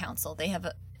tell the council. They have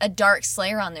a dark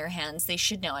slayer on their hands. They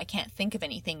should know. I can't think of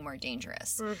anything more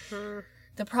dangerous.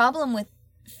 The problem with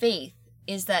Faith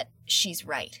is that she's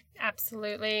right.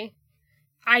 Absolutely.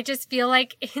 I just feel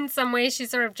like in some ways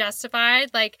she's sort of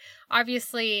justified. Like,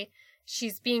 obviously,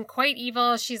 she's being quite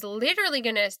evil. She's literally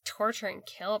going to torture and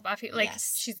kill Buffy. Like,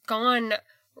 she's gone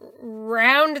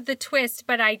round the twist,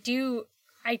 but I do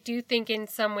think in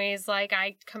some ways, like,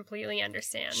 I completely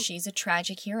understand. She's a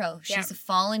tragic hero. She's a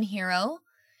fallen hero.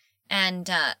 And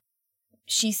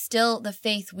she's still the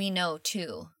Faith we know,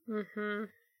 too.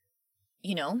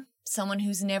 You know, someone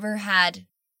who's never had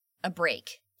a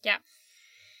break. Yeah.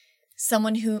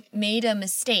 Someone who made a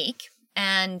mistake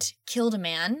and killed a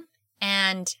man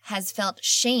and has felt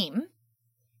shame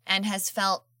and has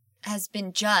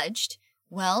been judged.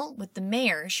 Well, with the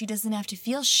mayor, she doesn't have to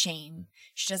feel shame.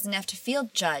 She doesn't have to feel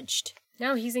judged.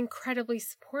 No, he's incredibly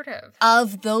supportive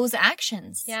of those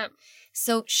actions. Yeah.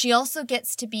 So she also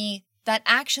gets to be that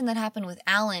action that happened with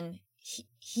Alan.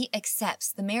 He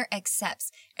accepts. The mayor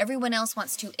accepts. Everyone else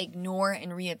wants to ignore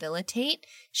and rehabilitate.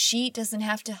 She doesn't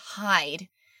have to hide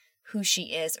who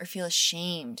she is or feel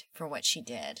ashamed for what she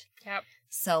did. Yep.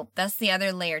 So that's the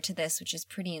other layer to this, which is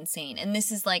pretty insane. And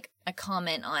this is like a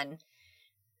comment on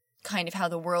kind of how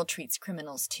the world treats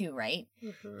criminals too, right?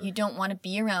 You don't want to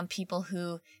be around people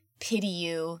who pity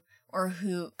you or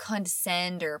who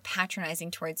condescend or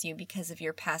patronizing towards you because of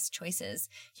your past choices.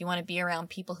 You want to be around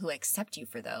people who accept you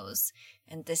for those.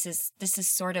 And this is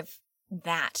sort of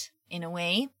that in a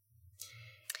way.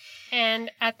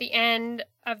 And at the end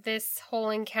of this whole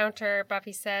encounter,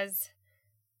 Buffy says,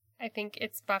 I think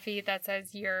it's Buffy that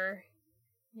says, you're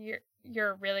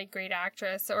a really great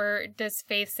actress. Or does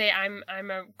Faith say, I'm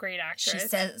a great actress? She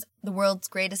says, the world's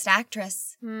greatest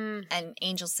actress. And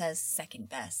Angel says, second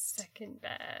best. Second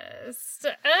best.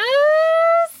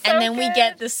 And then we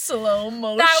get the slow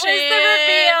motion. That was the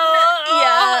reveal.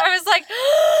 Yeah. I was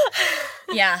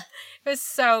like, yeah. It was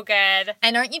so good.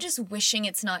 And aren't you just wishing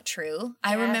it's not true? Yes.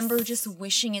 I remember just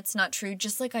wishing it's not true,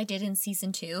 just like I did in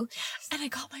season 2. Yes. And I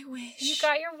got my wish. You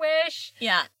got your wish?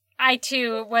 Yeah. I,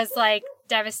 too, was, like,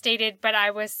 devastated, but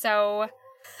I was so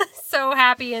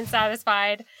happy and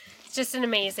satisfied. It's just an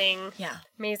amazing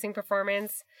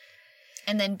performance.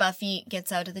 And then Buffy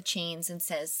gets out of the chains and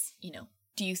says, you know,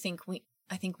 do you think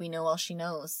I think we know all she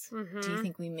knows. Mm-hmm. Do you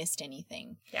think we missed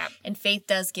anything? Yeah. And Faith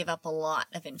does give up a lot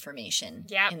of information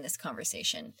Yep. in this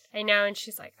conversation. I know, and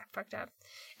she's like, I fucked up.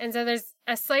 And so there's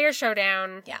a Slayer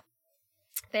showdown. Yeah.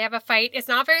 They have a fight. It's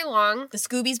not very long. The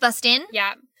Scoobies bust in.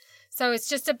 Yeah. So it's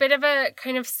just a bit of a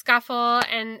kind of scuffle,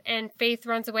 and Faith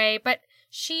runs away, but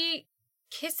she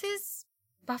kisses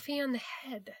Buffy on the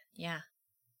head. Yeah.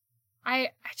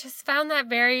 I just found that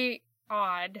very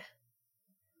odd.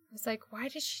 I was like, why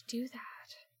did she do that?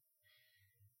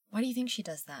 Why do you think she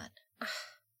does that?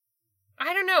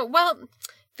 I don't know. Well,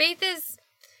 Faith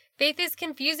is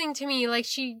confusing to me. Like,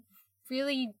 she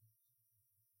really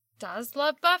does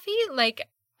love Buffy. Like,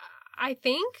 I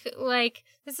think, like,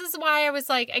 this is why I was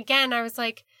like, again, I was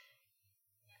like,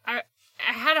 I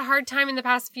had a hard time in the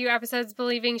past few episodes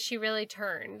believing she really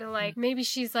turned. Like, maybe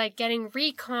she's like getting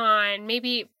recon,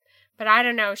 maybe, but I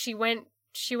don't know. She went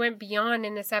beyond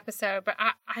in this episode, but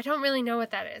I don't really know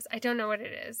what that is. I don't know what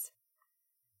it is.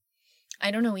 I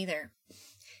don't know either.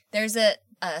 There's a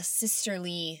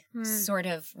sisterly sort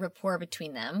of rapport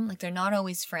between them. Like, they're not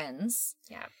always friends.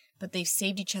 Yeah. But they've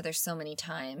saved each other so many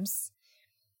times.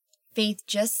 Faith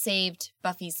just saved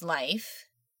Buffy's life.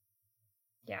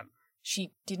 Yeah.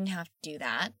 She didn't have to do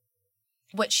that.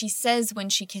 What she says when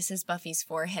she kisses Buffy's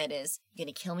forehead is, "You're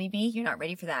gonna kill me, Bee? You're not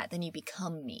ready for that. Then you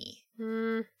become me."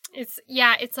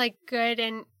 It's like good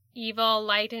and evil,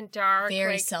 light and dark.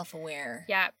 Very like, self-aware.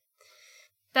 Yeah.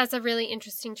 That's a really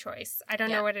interesting choice. I don't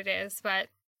Yeah. know what it is, but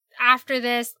after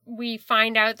this, we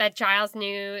find out that Giles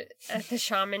knew the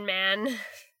shaman man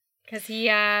because he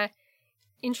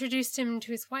introduced him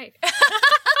to his wife.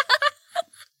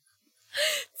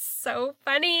 So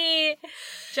funny.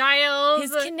 Giles.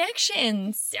 His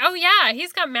connections. Oh, yeah.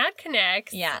 He's got mad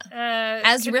connects. Yeah.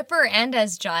 As Ripper and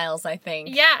as Giles, I think.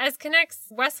 Yeah, as connects.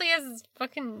 Wesley has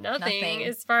fucking nothing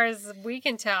as far as we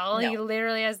can tell. No. He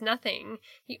literally has nothing.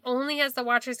 He only has the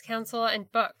Watcher's Council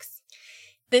and books.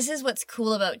 This is what's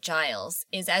cool about Giles,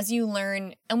 is as you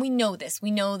learn, and we know this,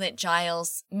 we know that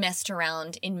Giles messed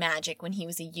around in magic when he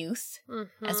was a youth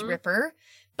as Ripper,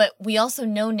 but we also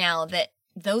know now that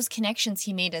those connections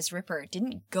he made as Ripper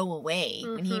didn't go away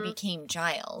when he became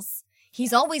Giles.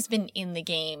 He's always been in the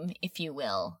game, if you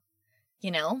will.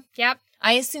 You know? Yep.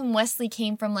 I assume Wesley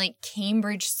came from, like,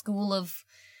 Cambridge School of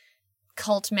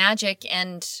Cult Magic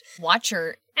and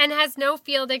Watcher. And has no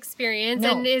field experience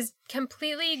No. and is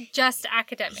completely just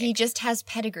academic. He just has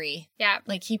pedigree. Yeah.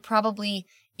 Like, he probably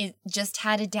just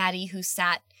had a daddy who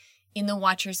sat in the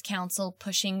Watcher's Council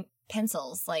pushing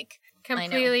pencils. Like,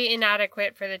 Completely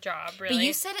inadequate for the job, really. But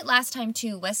you said it last time,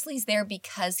 too. Wesley's there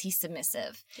because he's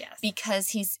submissive. Yes. Because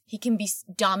he can be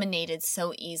dominated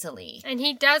so easily. And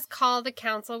he does call the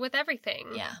council with everything.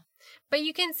 Yeah. But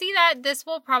you can see that this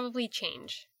will probably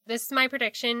change. This is my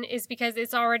prediction, is because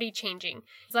it's already changing.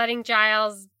 He's letting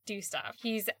Giles do stuff.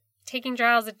 He's taking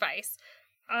Giles' advice.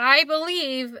 I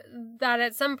believe that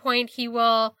at some point he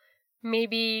will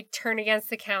maybe turn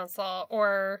against the council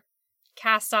or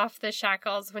cast off the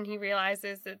shackles when he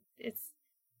realizes that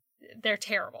they're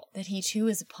terrible. That he, too,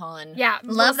 is a pawn. Yeah,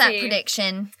 Love we'll that see.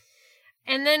 prediction.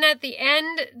 And then at the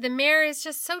end, the mayor is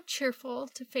just so cheerful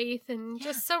to Faith and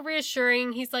just so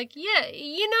reassuring. He's like, yeah,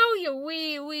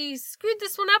 we screwed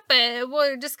this one up, but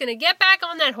we're just going to get back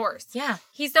on that horse. Yeah.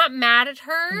 He's not mad at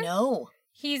her. No.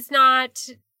 He's not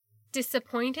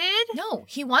disappointed. No.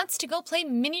 He wants to go play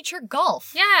miniature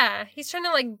golf. Yeah. He's trying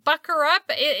to, like, buck her up.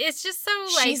 It's just so,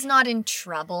 like... She's not in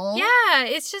trouble. Yeah.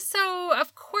 It's just so,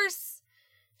 of course,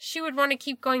 she would want to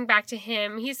keep going back to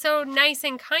him. He's so nice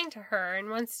and kind to her and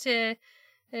wants to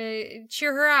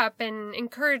cheer her up and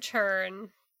encourage her. And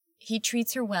he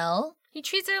treats her well. He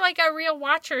treats her like a real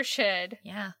Watcher should.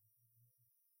 Yeah.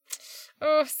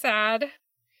 Oh, sad.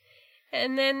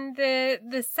 And then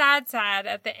the sad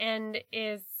at the end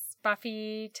is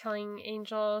Buffy telling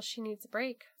Angel she needs a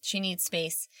break. She needs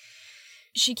space.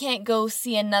 She can't go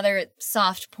see another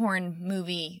soft porn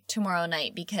movie tomorrow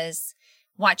night because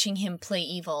watching him play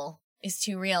evil is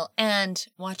too real. And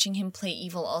watching him play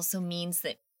evil also means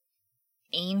that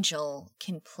Angel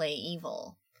can play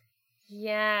evil.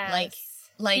 Yes.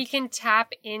 Like he can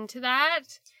tap into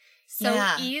that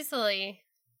so easily.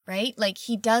 Right? Like,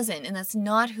 he doesn't, and that's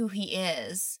not who he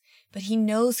is. But he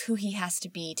knows who he has to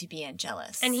be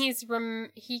Angelus. And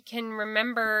he can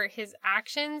remember his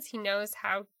actions. He knows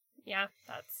how. Yeah,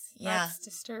 that's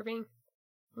disturbing.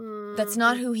 That's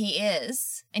not who he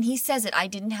is. And he says it, I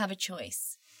didn't have a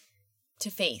choice, to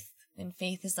Faith. And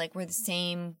Faith is like, we're the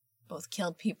same, both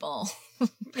killed people.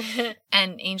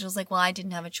 And Angel's like, well, I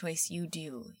didn't have a choice. You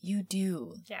do. You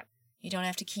do. Yeah. You don't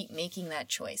have to keep making that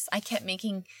choice. I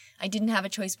didn't have a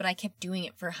choice, but I kept doing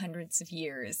it for hundreds of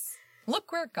years.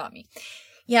 Look where it got me.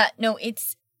 Yeah, no,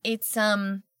 it's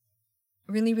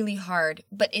really, really hard,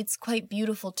 but it's quite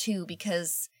beautiful too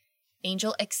because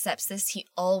Angel accepts this. He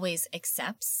always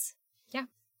accepts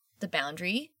the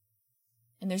boundary.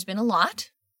 And there's been a lot.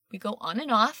 We go on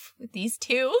and off with these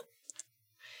two.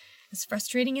 As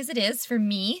frustrating as it is for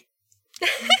me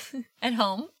at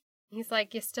home. He's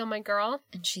like, "You're still my girl."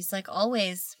 And she's like,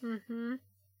 always. Mm-hmm.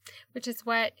 Which is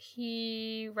what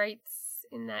he writes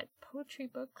in that poetry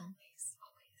book. Always.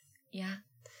 Yeah.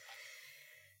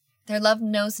 Their love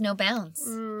knows no bounds.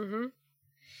 Mm-hmm.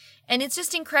 And it's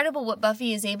just incredible what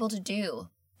Buffy is able to do.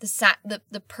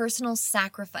 The personal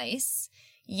sacrifice.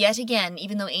 Yet again,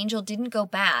 even though Angel didn't go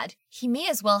bad, he may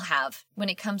as well have when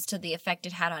it comes to the effect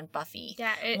it had on Buffy.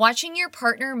 Yeah. Watching your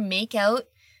partner make out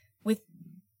with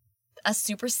a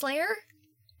super slayer?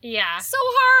 Yeah. So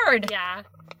hard! Yeah.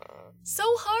 So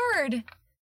hard!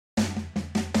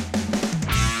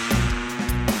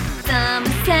 Some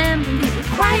assembly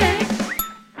required.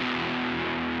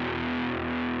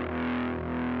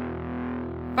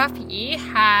 Buffy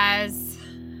has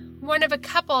one of a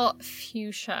couple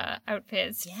fuchsia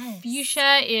outfits. Yes.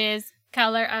 Fuchsia is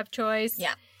color of choice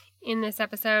in this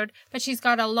episode, but she's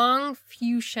got a long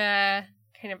fuchsia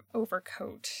kind of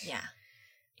overcoat. Yeah.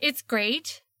 It's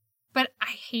great, but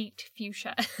I hate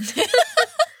fuchsia.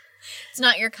 It's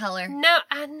not your color. No,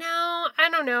 I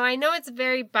don't know. I know it's a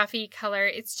very Buffy color.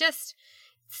 It's just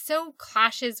so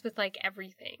clashes with like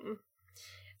everything.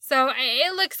 So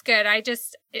it looks good. I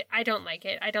don't like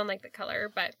it. I don't like the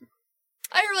color, but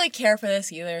I don't really care for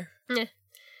this either. And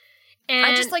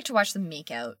I just like to watch them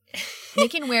make out. They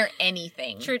can wear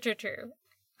anything. True.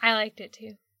 I liked it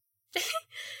too.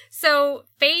 So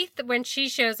Faith, when she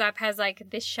shows up, has like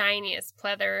the shiniest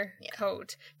pleather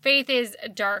coat. Faith is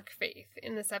dark Faith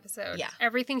in this episode. Yeah.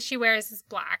 Everything she wears is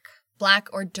black. Black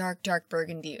or dark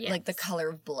burgundy, Yes. like the color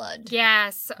of blood.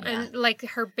 Yes, Yeah. and like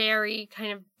her berry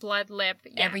kind of blood lip.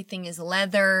 Yeah. Everything is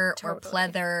leather or Totally.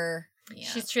 pleather. Yeah.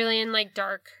 She's truly in like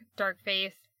dark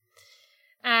Faith.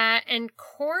 And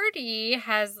Cordy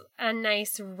has a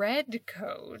nice red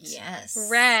coat. Yes.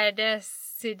 Red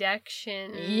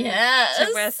seduction. Yes.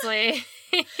 To Wesley.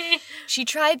 She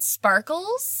tried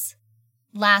sparkles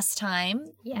last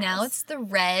time. Yes. Now it's the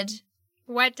red.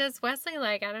 What does Wesley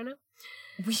like? I don't know.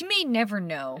 We may never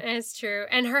know. It's true.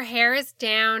 And her hair is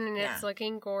down and Yeah. it's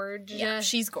looking gorgeous. Yeah,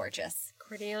 she's gorgeous.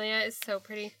 Cordelia is so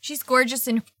pretty. She's gorgeous,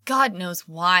 and God knows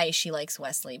why she likes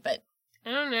Wesley, but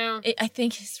I don't know. I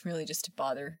think it's really just to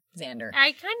bother Xander.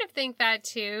 I kind of think that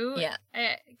too. Yeah.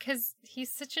 Because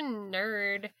he's such a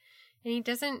nerd and he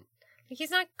doesn't, like,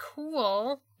 he's not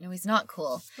cool. No, he's not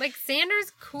cool. Like,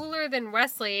 Xander's cooler than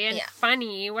Wesley and Yeah.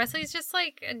 funny. Wesley's just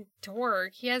like a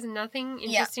dork. He has nothing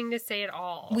interesting to say at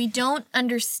all. We don't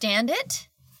understand it,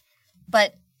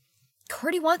 but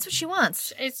Cordy wants what she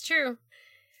wants. It's true.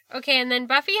 Okay, and then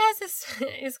Buffy has this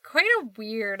is quite a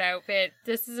weird outfit.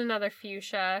 This is another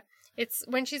fuchsia. It's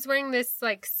when she's wearing this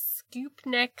like scoop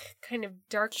neck kind of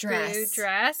dark blue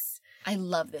dress. I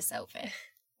love this outfit.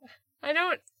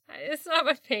 It's not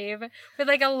my fave. With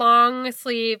like a long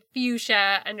sleeve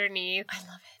fuchsia underneath. I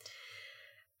love it.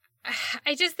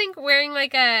 I just think wearing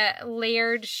like a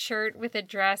layered shirt with a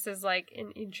dress is like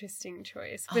an interesting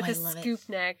choice. With I a love it. scoop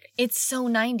neck. It's so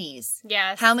 90s.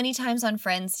 Yes. How many times on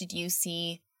Friends did you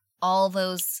see all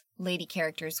those lady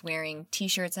characters wearing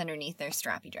t-shirts underneath their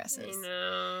strappy dresses? I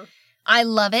know. I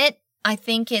love it. I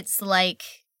think it's like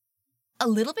a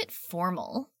little bit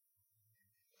formal,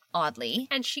 oddly.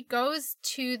 And she goes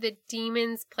to the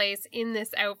demon's place in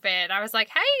this outfit. I was like,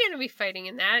 how are you going to be fighting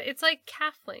in that? It's like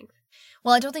calf length.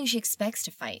 Well, I don't think she expects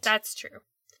to fight. That's true.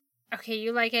 Okay,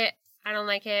 you like it. I don't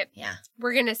like it. Yeah.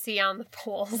 We're going to see on the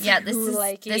polls. Yeah, this who is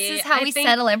like this it. is how we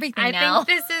settle everything now.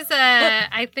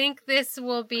 I think this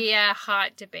will be a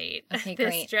hot debate. Okay, this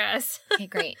great. dress. Okay,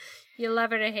 great. You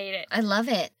love it or hate it. I love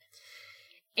it.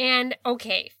 And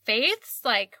okay, Faith's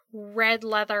like red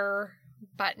leather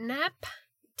button up.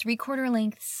 3/4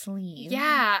 length sleeve.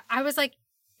 Yeah, I was like,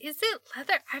 is it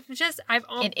leather?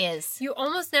 It is. You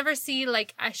almost never see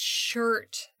like a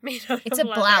shirt made out It's of a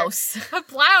leather. blouse. A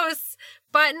blouse,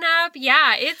 button up.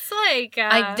 Yeah, it's like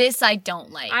I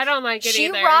don't like. I don't like it she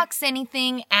either. She rocks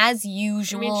anything as I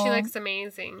usual. mean, she looks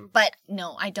amazing. But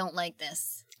no, I don't like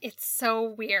this. It's so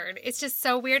weird. It's just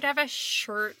so weird to have a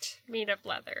shirt made of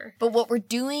leather. But what we're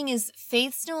doing is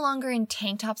Faith's no longer in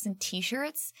tank tops and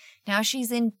t-shirts. Now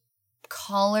she's in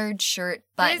collared shirt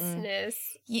button.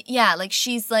 Business. Yeah, like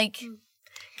she's like...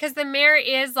 Because the mayor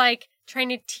is like trying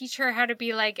to teach her how to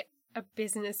be like a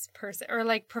business person or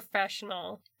like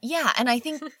professional. Yeah, and I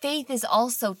think Faith is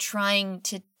also trying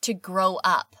to grow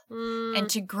up and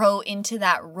to grow into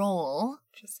that role.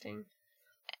 Interesting.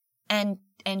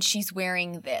 and she's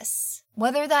wearing this.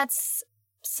 Whether that's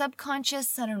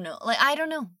subconscious, I don't know. I don't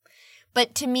know.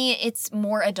 But to me, it's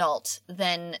more adult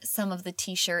than some of the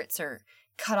t-shirts or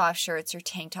cut-off shirts or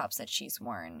tank tops that she's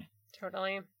worn.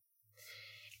 Totally.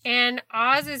 And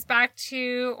Oz is back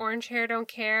to orange hair, don't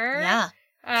care. Yeah.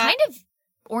 Kind of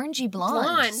orangey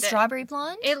blonde. Strawberry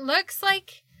blonde. It looks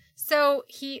like, so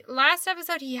last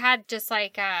episode he had just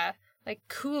like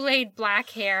Kool-Aid black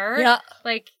hair. Yeah.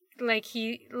 Like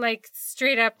he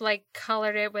straight up like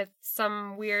colored it with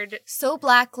some weird. So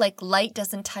black, like light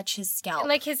doesn't touch his scalp.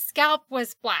 Like his scalp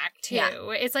was black too.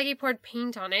 Yeah. It's like he poured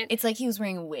paint on it. It's like he was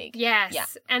wearing a wig. Yes. Yeah.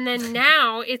 And then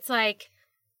now it's like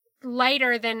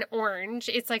lighter than orange.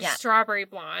 It's like strawberry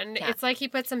blonde. Yeah. It's like he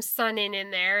put some sun in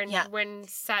there and when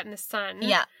sat in the sun.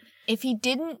 Yeah. If he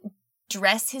didn't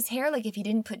dress his hair, like if he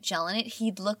didn't put gel in it,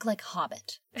 he'd look like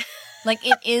Hobbit. Like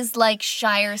it is like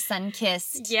Shire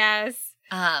sun-kissed. Yes.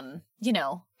 You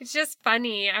know. It's just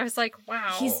funny. I was like,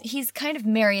 wow. He's kind of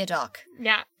Meriadoc.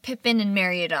 Yeah. Pippin and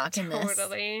Meriadoc in this.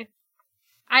 Totally.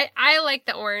 I like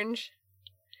the orange.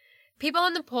 People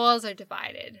in the polls are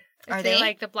divided. Are they?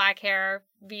 Like the black hair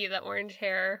via the orange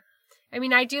hair. I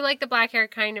mean, I do like the black hair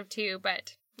kind of too,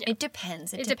 but yeah. It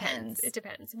depends. It depends. It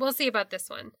depends. We'll see about this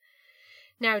one.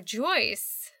 Now,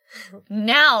 Joyce. Her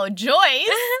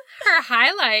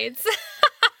highlights.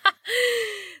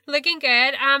 Looking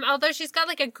good. Although she's got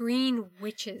like a green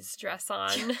witch's dress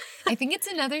on. I think it's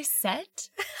another set.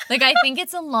 Like, I think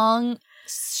it's a long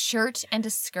shirt and a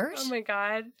skirt. Oh my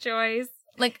God, Joyce.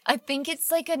 Like, I think it's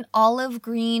like an olive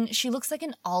green. She looks like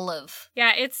an olive.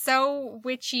 Yeah, it's so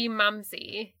witchy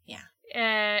mumsy.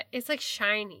 Yeah. It's like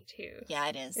shiny too. Yeah,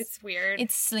 it is. It's weird.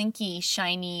 It's slinky,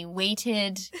 shiny,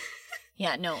 weighted.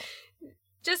 Yeah, no.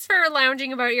 Just for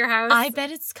lounging about your house. I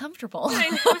bet it's comfortable. I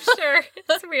know, sure.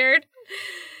 It's weird.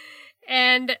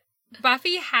 And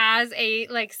Buffy has a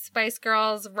like Spice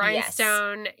Girls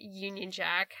rhinestone Union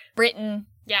Jack. Britain.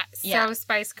 Yeah, so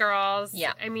Spice Girls.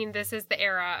 Yeah. I mean, this is the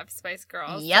era of Spice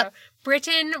Girls. Yep. So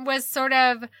Britain was sort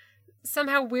of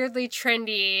somehow weirdly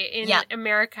trendy in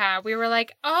America. We were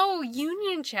like, oh,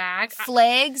 Union Jack.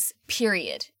 Flags,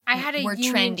 period. I had a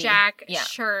Union Jack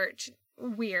shirt.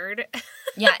 Weird.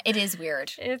 Yeah, it is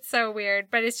weird. It's so weird,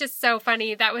 but it's just so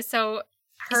funny. That was so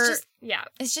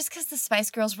It's just because the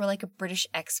Spice Girls were like a British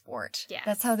export. Yeah.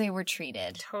 That's how they were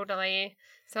treated. Totally.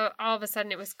 So all of a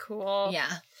sudden it was cool.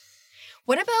 Yeah.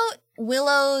 What about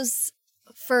Willow's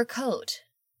fur coat?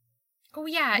 Oh,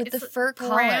 yeah. With the fur brown.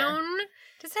 collar.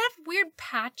 Does it have weird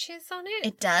patches on it?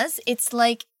 It does. It's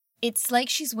like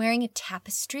she's wearing a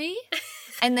tapestry.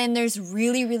 And then there's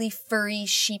really, really furry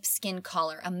sheepskin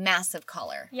collar, a massive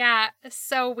collar. Yeah,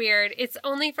 so weird. It's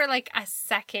only for like a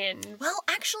second. Well,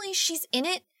 actually, she's in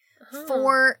it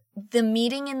for the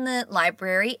meeting in the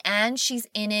library, and she's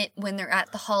in it when they're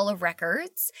at the Hall of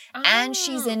Records, and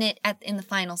she's in it in the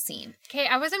final scene. Okay,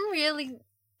 I wasn't really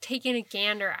taking a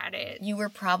gander at it. You were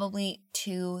probably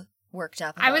too worked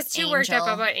up about I was too worked up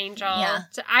about Angel. Yeah.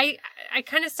 So I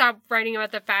kind of stopped writing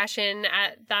about the fashion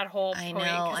at that whole point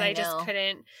because I just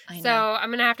couldn't. So I'm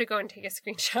going to have to go and take a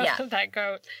screenshot of that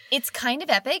coat. It's kind of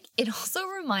epic. It also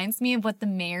reminds me of what the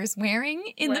mayor's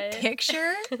wearing in the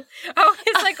picture. Oh,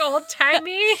 it's like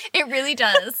old-timey? It really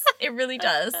does. It really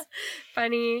does.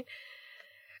 Funny.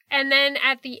 And then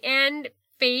at the end,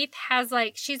 Faith has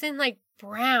like, she's in like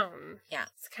brown. Yeah.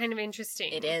 It's kind of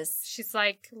interesting. It is. She's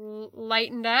like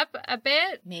lightened up a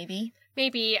bit. Maybe.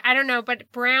 I don't know,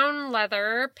 but brown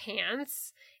leather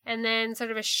pants and then sort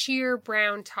of a sheer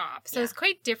brown top. So it's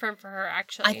quite different for her,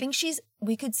 actually. I think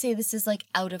we could say this is like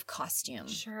out of costume.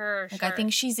 Sure. I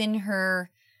think she's in her,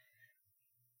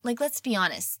 like, let's be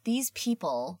honest. These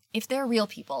people, if they're real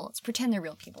people, let's pretend they're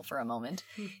real people for a moment.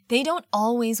 They don't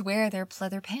always wear their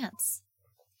pleather pants.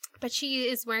 But she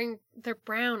is wearing their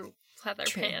brown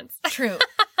pleather pants. True.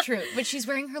 But she's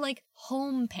wearing her, like,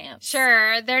 home pants.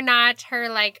 Sure. They're not her,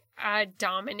 like,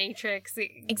 dominatrix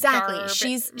Exactly. garb.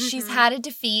 She's had a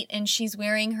defeat, and she's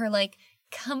wearing her, like,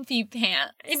 comfy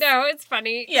pants. I know. It's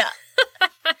funny. Yeah.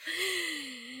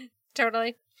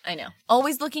 Totally. I know.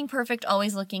 Always looking perfect,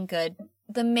 always looking good.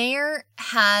 The mayor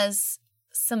has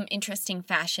some interesting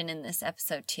fashion in this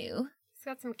episode, too. He's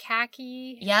got some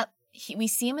khaki. Yep. We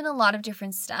see him in a lot of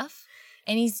different stuff.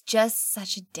 And he's just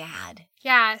such a dad.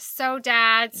 Yeah, so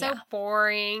dad, so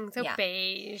boring, so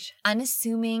beige.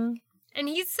 Unassuming. And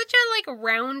he's such a, like,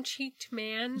 round-cheeked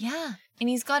man. Yeah. And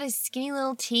he's got his skinny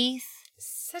little teeth.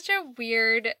 Such a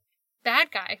weird bad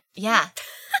guy. Yeah.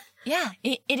 Yeah,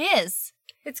 it is.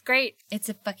 It's great. It's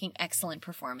a fucking excellent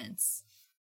performance.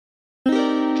 There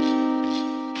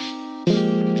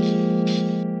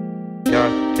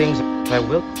are things There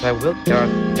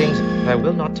are things I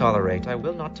will not tolerate. I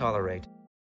will not tolerate.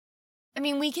 I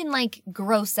mean, we can like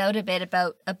gross out a bit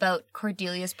about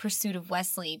Cordelia's pursuit of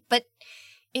Wesley, but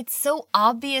it's so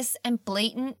obvious and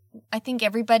blatant. I think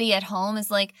everybody at home is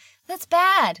like, that's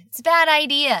bad. It's a bad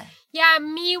idea. Yeah,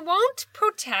 me won't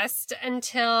protest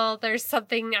until there's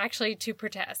something actually to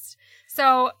protest.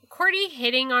 So Cordy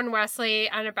hitting on Wesley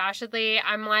unabashedly,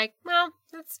 I'm like, well,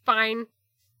 that's fine.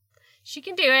 She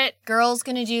can do it. Girl's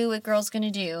gonna do what girl's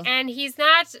gonna do. And he's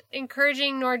not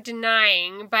encouraging nor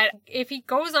denying, but if he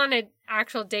goes on an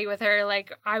actual date with her,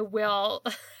 like, I will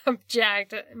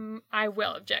object. I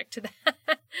will object to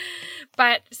that.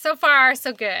 But so far,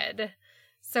 so good.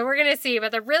 So we're going to see,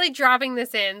 but they're really dropping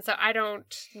this in, so I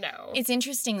don't know. It's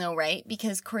interesting though, right?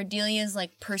 Because Cordelia's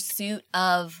like pursuit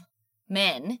of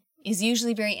men is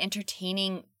usually very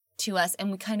entertaining to us,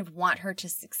 and we kind of want her to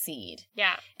succeed.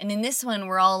 Yeah. And in this one,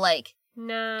 we're all like,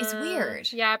 no. It's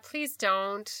weird. Yeah, please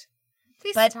don't.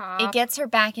 Please but stop. It gets her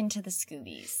back into the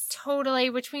Scoobies. Totally,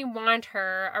 which we want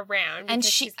her around. And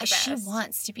she's the best. She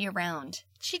wants to be around.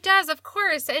 She does, of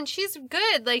course. And she's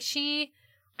good. Like, she's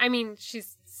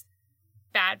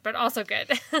bad, but also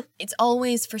good. It's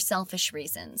always for selfish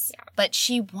reasons. Yeah. But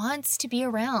she wants to be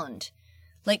around.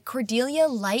 Like, Cordelia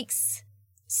likes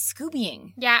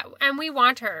Scoobying. Yeah, and we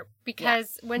want her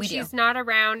because when she's not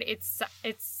around, it's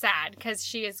sad because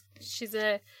she's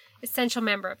an essential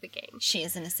member of the gang. She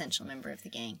is an essential member of the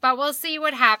gang. But we'll see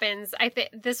what happens. I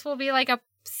think this will be like a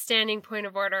standing point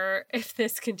of order if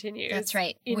this continues. That's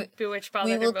right. In Bewitched Ball.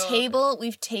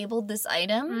 We've tabled this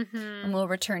item, and we'll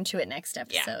return to it next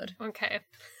episode. Yeah. Okay.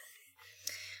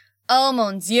 Oh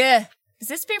mon Dieu! Is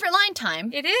this favorite line time?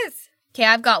 It is. Okay,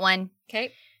 I've got one.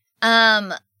 Okay.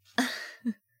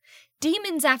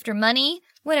 Demons after money.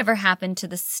 Whatever happened to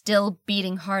the still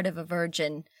beating heart of a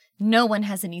virgin? No one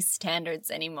has any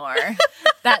standards anymore.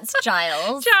 That's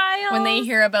Giles. When they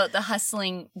hear about the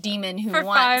hustling demon who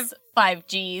wants 5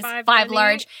 G's, 5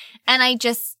 large. And I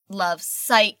just love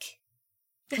psych.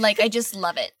 Like, I just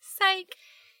love it. Psych.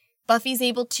 Buffy's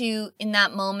able to, in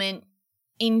that moment,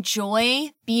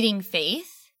 enjoy beating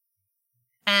Faith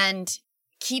and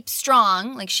keep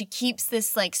strong. Like, she keeps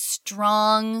this, like,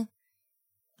 strong,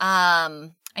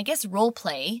 I guess, role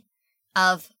play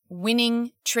of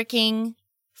winning, tricking,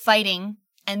 fighting,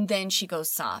 and then she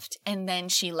goes soft, and then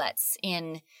she lets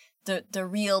in the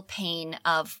real pain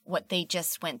of what they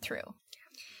just went through,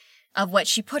 of what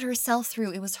she put herself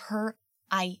through. It was her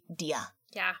idea.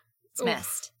 Yeah. It's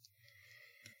messed.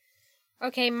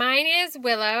 Okay, mine is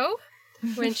Willow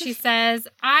when she says,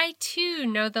 I too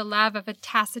know the love of a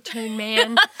taciturn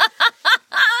man.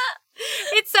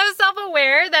 It's so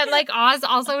self-aware that, like, Oz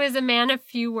also is a man of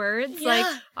few words. Yeah. Like,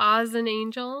 Oz and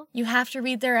Angel. You have to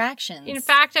read their actions. In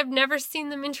fact, I've never seen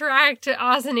them interact,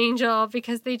 Oz and Angel,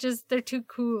 because they're too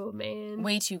cool, man.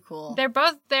 Way too cool. They're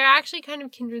actually kind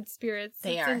of kindred spirits.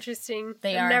 It's interesting.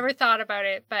 I've never thought about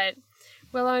it, but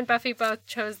Willow and Buffy both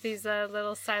chose these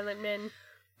little silent men.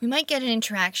 We might get an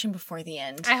interaction before the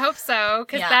end. I hope so,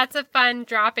 because that's a fun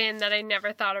drop-in that I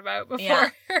never thought about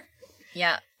before.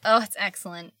 Yeah. Oh, it's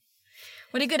excellent.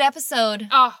 What a good episode.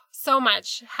 Oh, so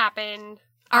much happened.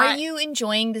 Are you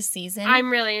enjoying the season? I'm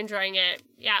really enjoying it.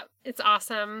 Yeah, it's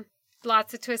awesome.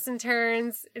 Lots of twists and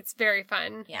turns. It's very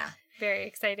fun. Yeah. Very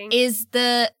exciting.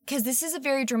 Because this is a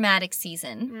very dramatic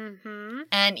season. Mm-hmm.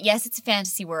 And yes, it's a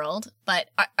fantasy world, but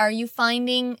are you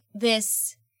finding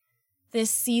this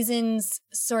season's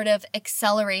sort of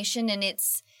acceleration and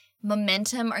its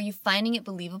momentum, are you finding it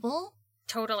believable?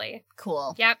 Totally.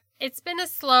 Cool. Yep. It's been a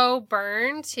slow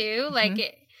burn too. Mm-hmm.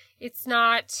 Like it's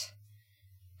not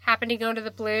happening out of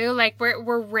the blue. Like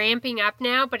we're ramping up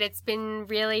now, but it's been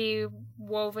really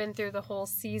woven through the whole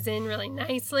season really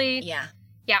nicely. Yeah.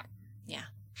 Yeah. Yeah.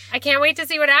 I can't wait to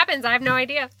see what happens. I have no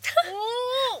idea.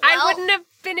 I wouldn't have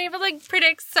been able to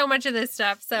predict so much of this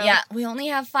stuff. So yeah, we only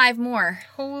have 5 more.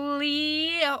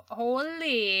 Holy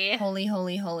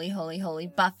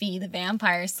Buffy the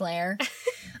Vampire Slayer.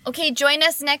 Okay, join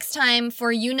us next time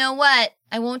for You Know What.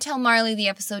 I won't tell Marley the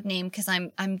episode name because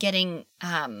I'm getting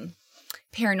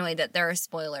paranoid that there are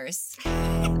spoilers,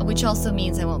 which also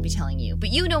means I won't be telling you. But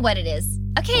you know what it is.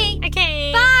 Okay.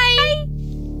 Okay. Bye. Bye.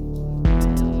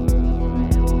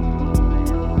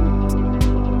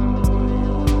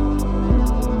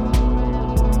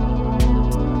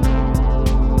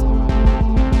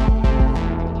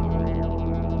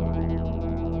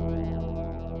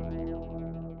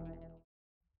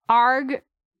 Arg.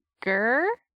 Grr.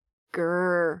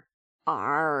 Grr.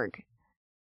 Arg.